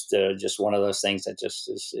it's just one of those things that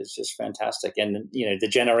just is just fantastic. And the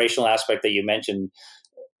generational aspect that you mentioned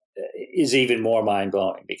is even more mind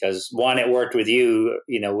blowing because one, it worked with you,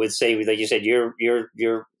 with say, like you said, your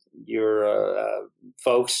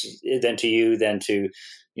folks, then to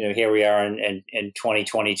here we are in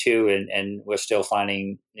 2022, and we're still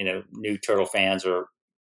finding new turtle fans, or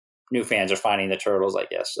new fans are finding the Turtles, I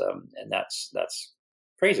guess, and that's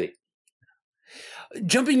crazy.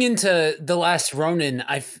 Jumping into The Last Ronin,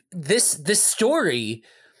 this story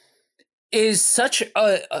is such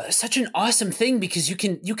an awesome thing because you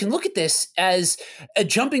can look at this as a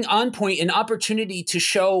jumping on point, an opportunity to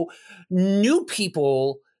show new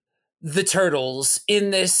people the Turtles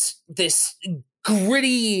in this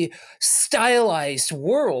gritty, stylized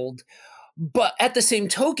world. But at the same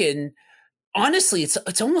token, honestly,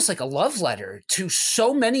 it's almost like a love letter to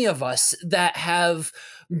so many of us that have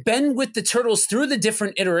been with the Turtles through the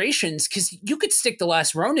different iterations, because you could stick The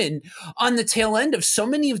Last Ronin on the tail end of so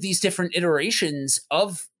many of these different iterations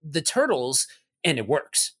of the Turtles, and it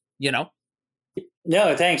works, No,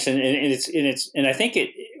 thanks. And I think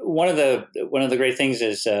one of the great things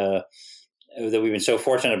is that we've been so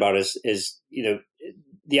fortunate about is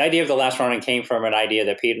the idea of The Last Ronin came from an idea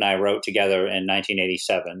that Pete and I wrote together in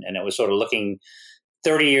 1987, and it was sort of looking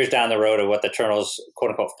 30 years down the road of what the Turtles' quote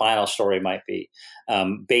unquote final story might be,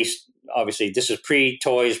 based obviously this is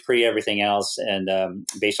pre-toys, pre-everything else, and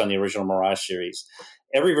based on the original Mirage series.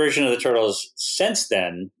 Every version of the Turtles since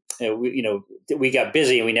then, we got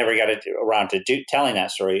busy and we never got around to telling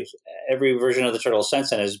that story. Every version of the Turtles since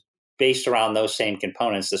then is based around those same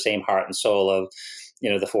components, the same heart and soul of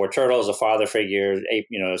the four turtles, a father figure,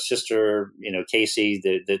 a sister, Casey,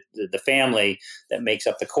 the family that makes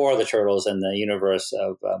up the core of the turtles, and the universe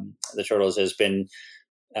of the turtles has been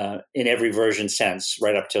in every version since,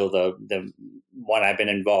 right up till the one I've been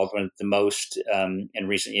involved with the most in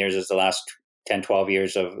recent years is the last 10, 12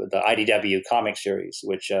 years of the IDW comic series,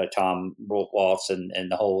 which Tom Waltz and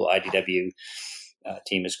the whole IDW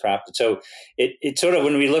team has crafted. So it sort of,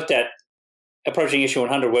 when we looked at approaching issue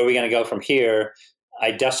 100, where are we going to go from here?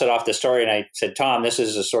 I dusted off the story and I said, Tom, this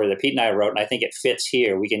is a story that Pete and I wrote, and I think it fits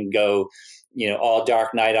here. We can go, all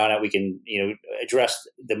Dark Knight on it. We can, address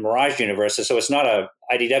the Mirage universe. So it's not a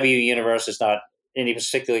IDW universe. It's not any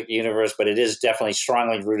particular universe, but it is definitely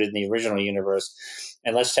strongly rooted in the original universe.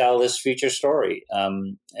 And let's tell this future story.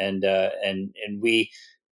 And we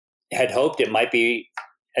had hoped it might be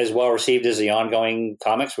as well received as the ongoing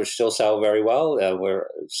comics, which still sell very well. We're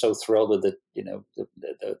so thrilled with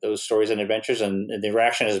those stories and adventures, and the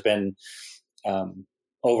reaction has been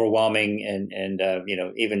overwhelming, and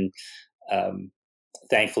even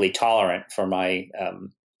thankfully tolerant for my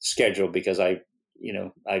schedule, because I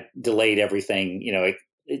delayed everything.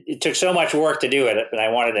 It took so much work to do it, but I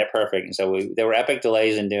wanted it perfect, and so there were epic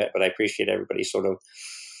delays into it. But I appreciate everybody sort of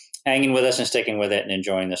hanging with us and sticking with it and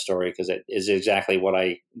enjoying the story, because it is exactly what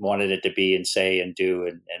I wanted it to be and say and do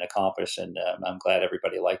and accomplish. And I'm glad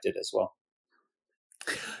everybody liked it as well.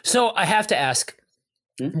 So I have to ask,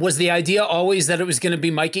 was the idea always that it was going to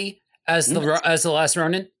be Mikey as the last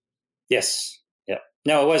Ronin? Yes. Yeah.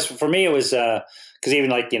 No, it was, for me, it was, because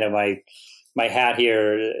even like, my hat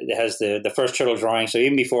here has the first turtle drawing. So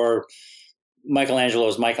even before Michelangelo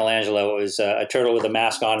was Michelangelo, it was a turtle with a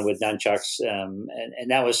mask on with nunchucks,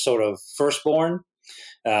 and that was sort of firstborn.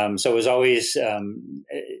 So it was always, to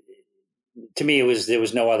me, there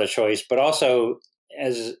was no other choice. But also,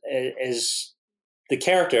 as the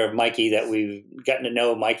character of Mikey, that we've gotten to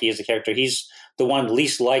know Mikey as a character, he's the one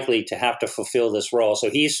least likely to have to fulfill this role.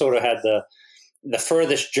 So he's sort of had the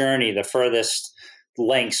furthest journey, the furthest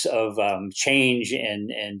lengths of change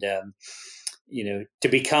and to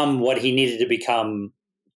become what he needed to become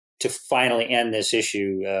to finally end this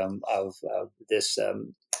issue of this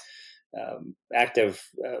act of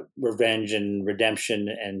revenge and redemption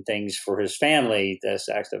and things for his family, this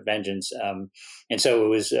act of vengeance. And so it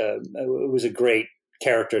was a great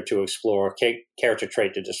character to explore, character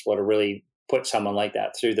trait to explore, to really put someone like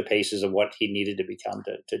that through the paces of what he needed to become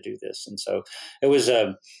to do this. And so it was,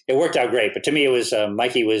 it worked out great. But to me, it was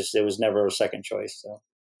Mikey there was never a second choice.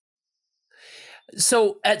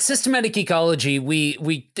 So at Systematic Ecology, we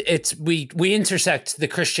intersect the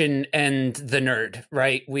Christian and the nerd,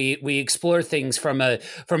 right? We explore things from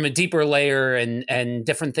a deeper layer and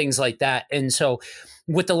different things like that. And so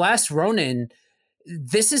with The Last Ronin,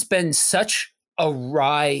 this has been such a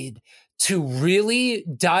ride to really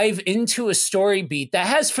dive into a story beat that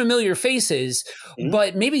has familiar faces,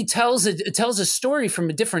 but maybe tells a story from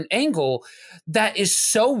a different angle that is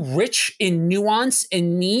so rich in nuance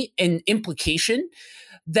and meat and implication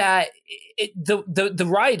that the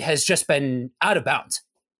ride has just been out of bounds.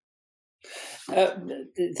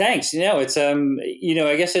 Thanks. It's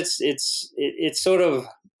I guess it's sort of,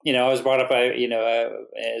 I was brought up by,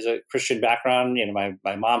 as a Christian background.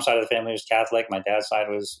 My mom's side of the family was Catholic. My dad's side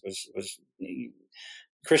was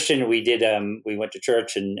Christian. We went to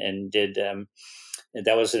church and did,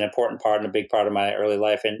 that was an important part and a big part of my early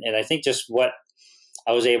life. And I think just what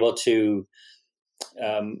I was able to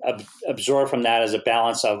absorb from that as a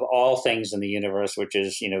balance of all things in the universe, which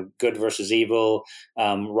is, good versus evil,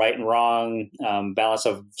 right and wrong, balance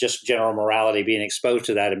of just general morality, being exposed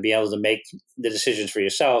to that and being able to make the decisions for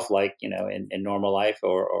yourself, like, in normal life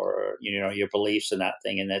or your beliefs and that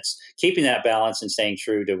thing. And that's keeping that balance and staying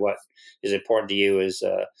true to what is important to you as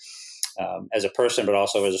a person, but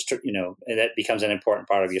also as and that becomes an important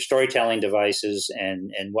part of your storytelling devices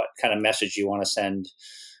and what kind of message you want to send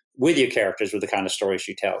with your characters, with the kind of stories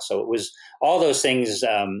you tell. So it was all those things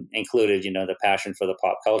included, the passion for the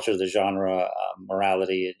pop culture, the genre,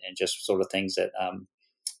 morality, and just sort of things that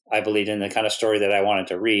I believed in, the kind of story that I wanted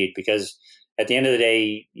to read. Because at the end of the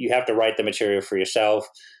day, you have to write the material for yourself.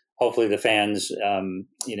 Hopefully the fans,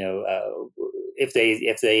 if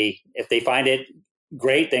they find it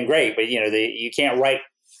great, then great. But, you can't write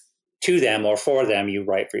to them or for them, you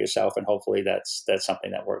write for yourself, and hopefully that's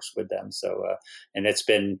something that works with them. So, and it's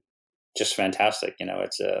been just fantastic.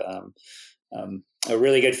 It's a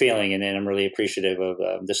really good feeling, and I'm really appreciative of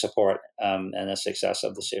the support and the success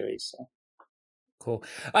of the series. So. Cool.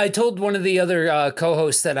 I told one of the other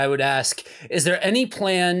co-hosts that I would ask, is there any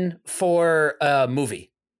plan for a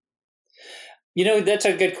movie? That's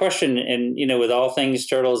a good question. And, with all things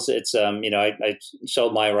turtles, it's, I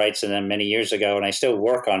sold my rights to them many years ago, and I still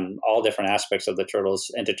work on all different aspects of the Turtles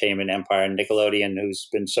entertainment empire, and Nickelodeon, who's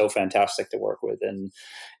been so fantastic to work with, and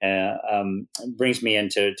brings me in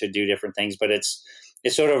to do different things. But it's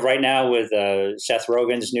sort of right now with Seth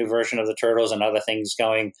Rogen's new version of the Turtles and other things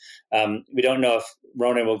going. We don't know if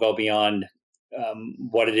Ronin will go beyond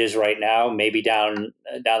what it is right now, maybe down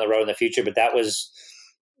the road in the future, but that was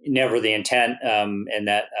never the intent, and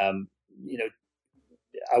that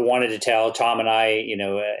I wanted to tell Tom and I,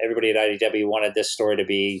 everybody at IDW wanted this story to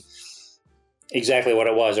be exactly what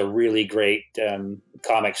it was, a really great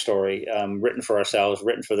comic story, written for ourselves,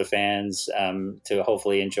 written for the fans, to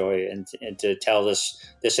hopefully enjoy and to tell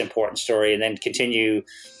this important story, and then continue,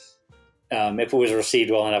 if it was received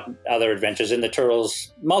well enough, other adventures in the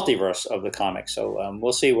Turtles multiverse of the comics. So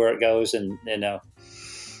we'll see where it goes, and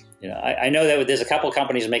I know that there's a couple of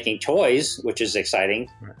companies making toys, which is exciting.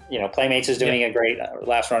 Playmates is doing a great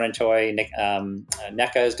Last Ronin toy.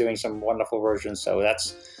 NECA is doing some wonderful versions. So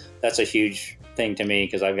that's a huge thing to me,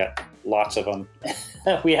 because I've got lots of them.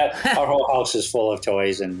 We have our whole house is full of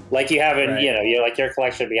toys, and like you have in, like your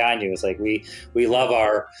collection behind you. It's like we love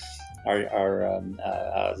our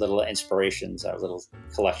little inspirations, our little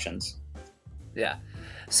collections. Yeah.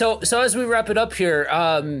 So as we wrap it up here,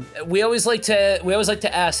 we always like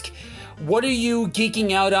to ask, what are you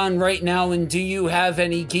geeking out on right now, and do you have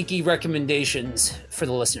any geeky recommendations for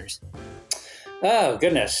the listeners? Oh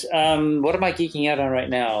goodness, what am I geeking out on right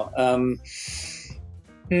now?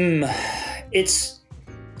 It's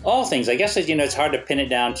all things. I guess it's hard to pin it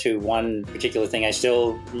down to one particular thing. I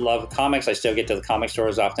still love comics. I still get to the comic store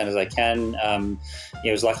as often as I can. I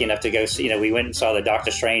was lucky enough to go see, we went and saw the Doctor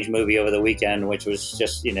Strange movie over the weekend, which was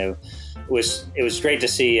just, it was great to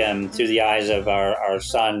see through the eyes of our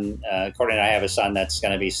son. Courtney and I have a son that's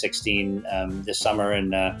going to be 16 this summer,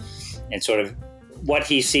 and sort of what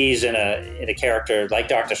he sees in a character like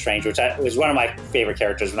Doctor Strange, which was one of my favorite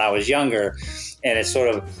characters when I was younger. And it's sort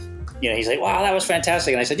of, he's like, wow, that was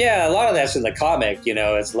fantastic. And I said, yeah, a lot of that's in the comic,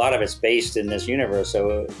 a lot of it's based in this universe.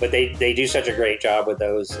 So, but they do such a great job with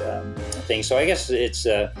those things. So I guess it's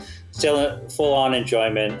still a full-on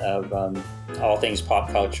enjoyment of all things pop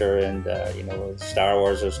culture, and, Star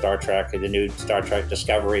Wars or Star Trek. The new Star Trek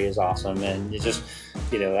Discovery is awesome. And it's just,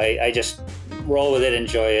 I just roll with it,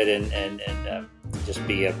 enjoy it, and just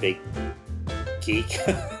be a big geek,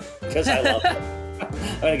 because I love it.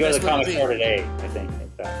 I'm going to go to the comic store today, I think.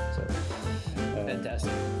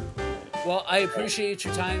 Fantastic. Well, I appreciate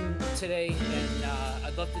your time today, and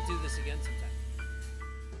I'd love to do this again sometime.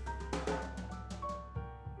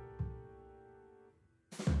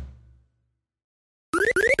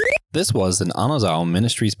 This was an Anazao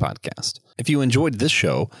Ministries podcast. If you enjoyed this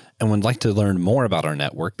show and would like to learn more about our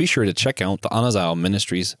network, be sure to check out the Anazao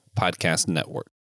Ministries Podcast Network.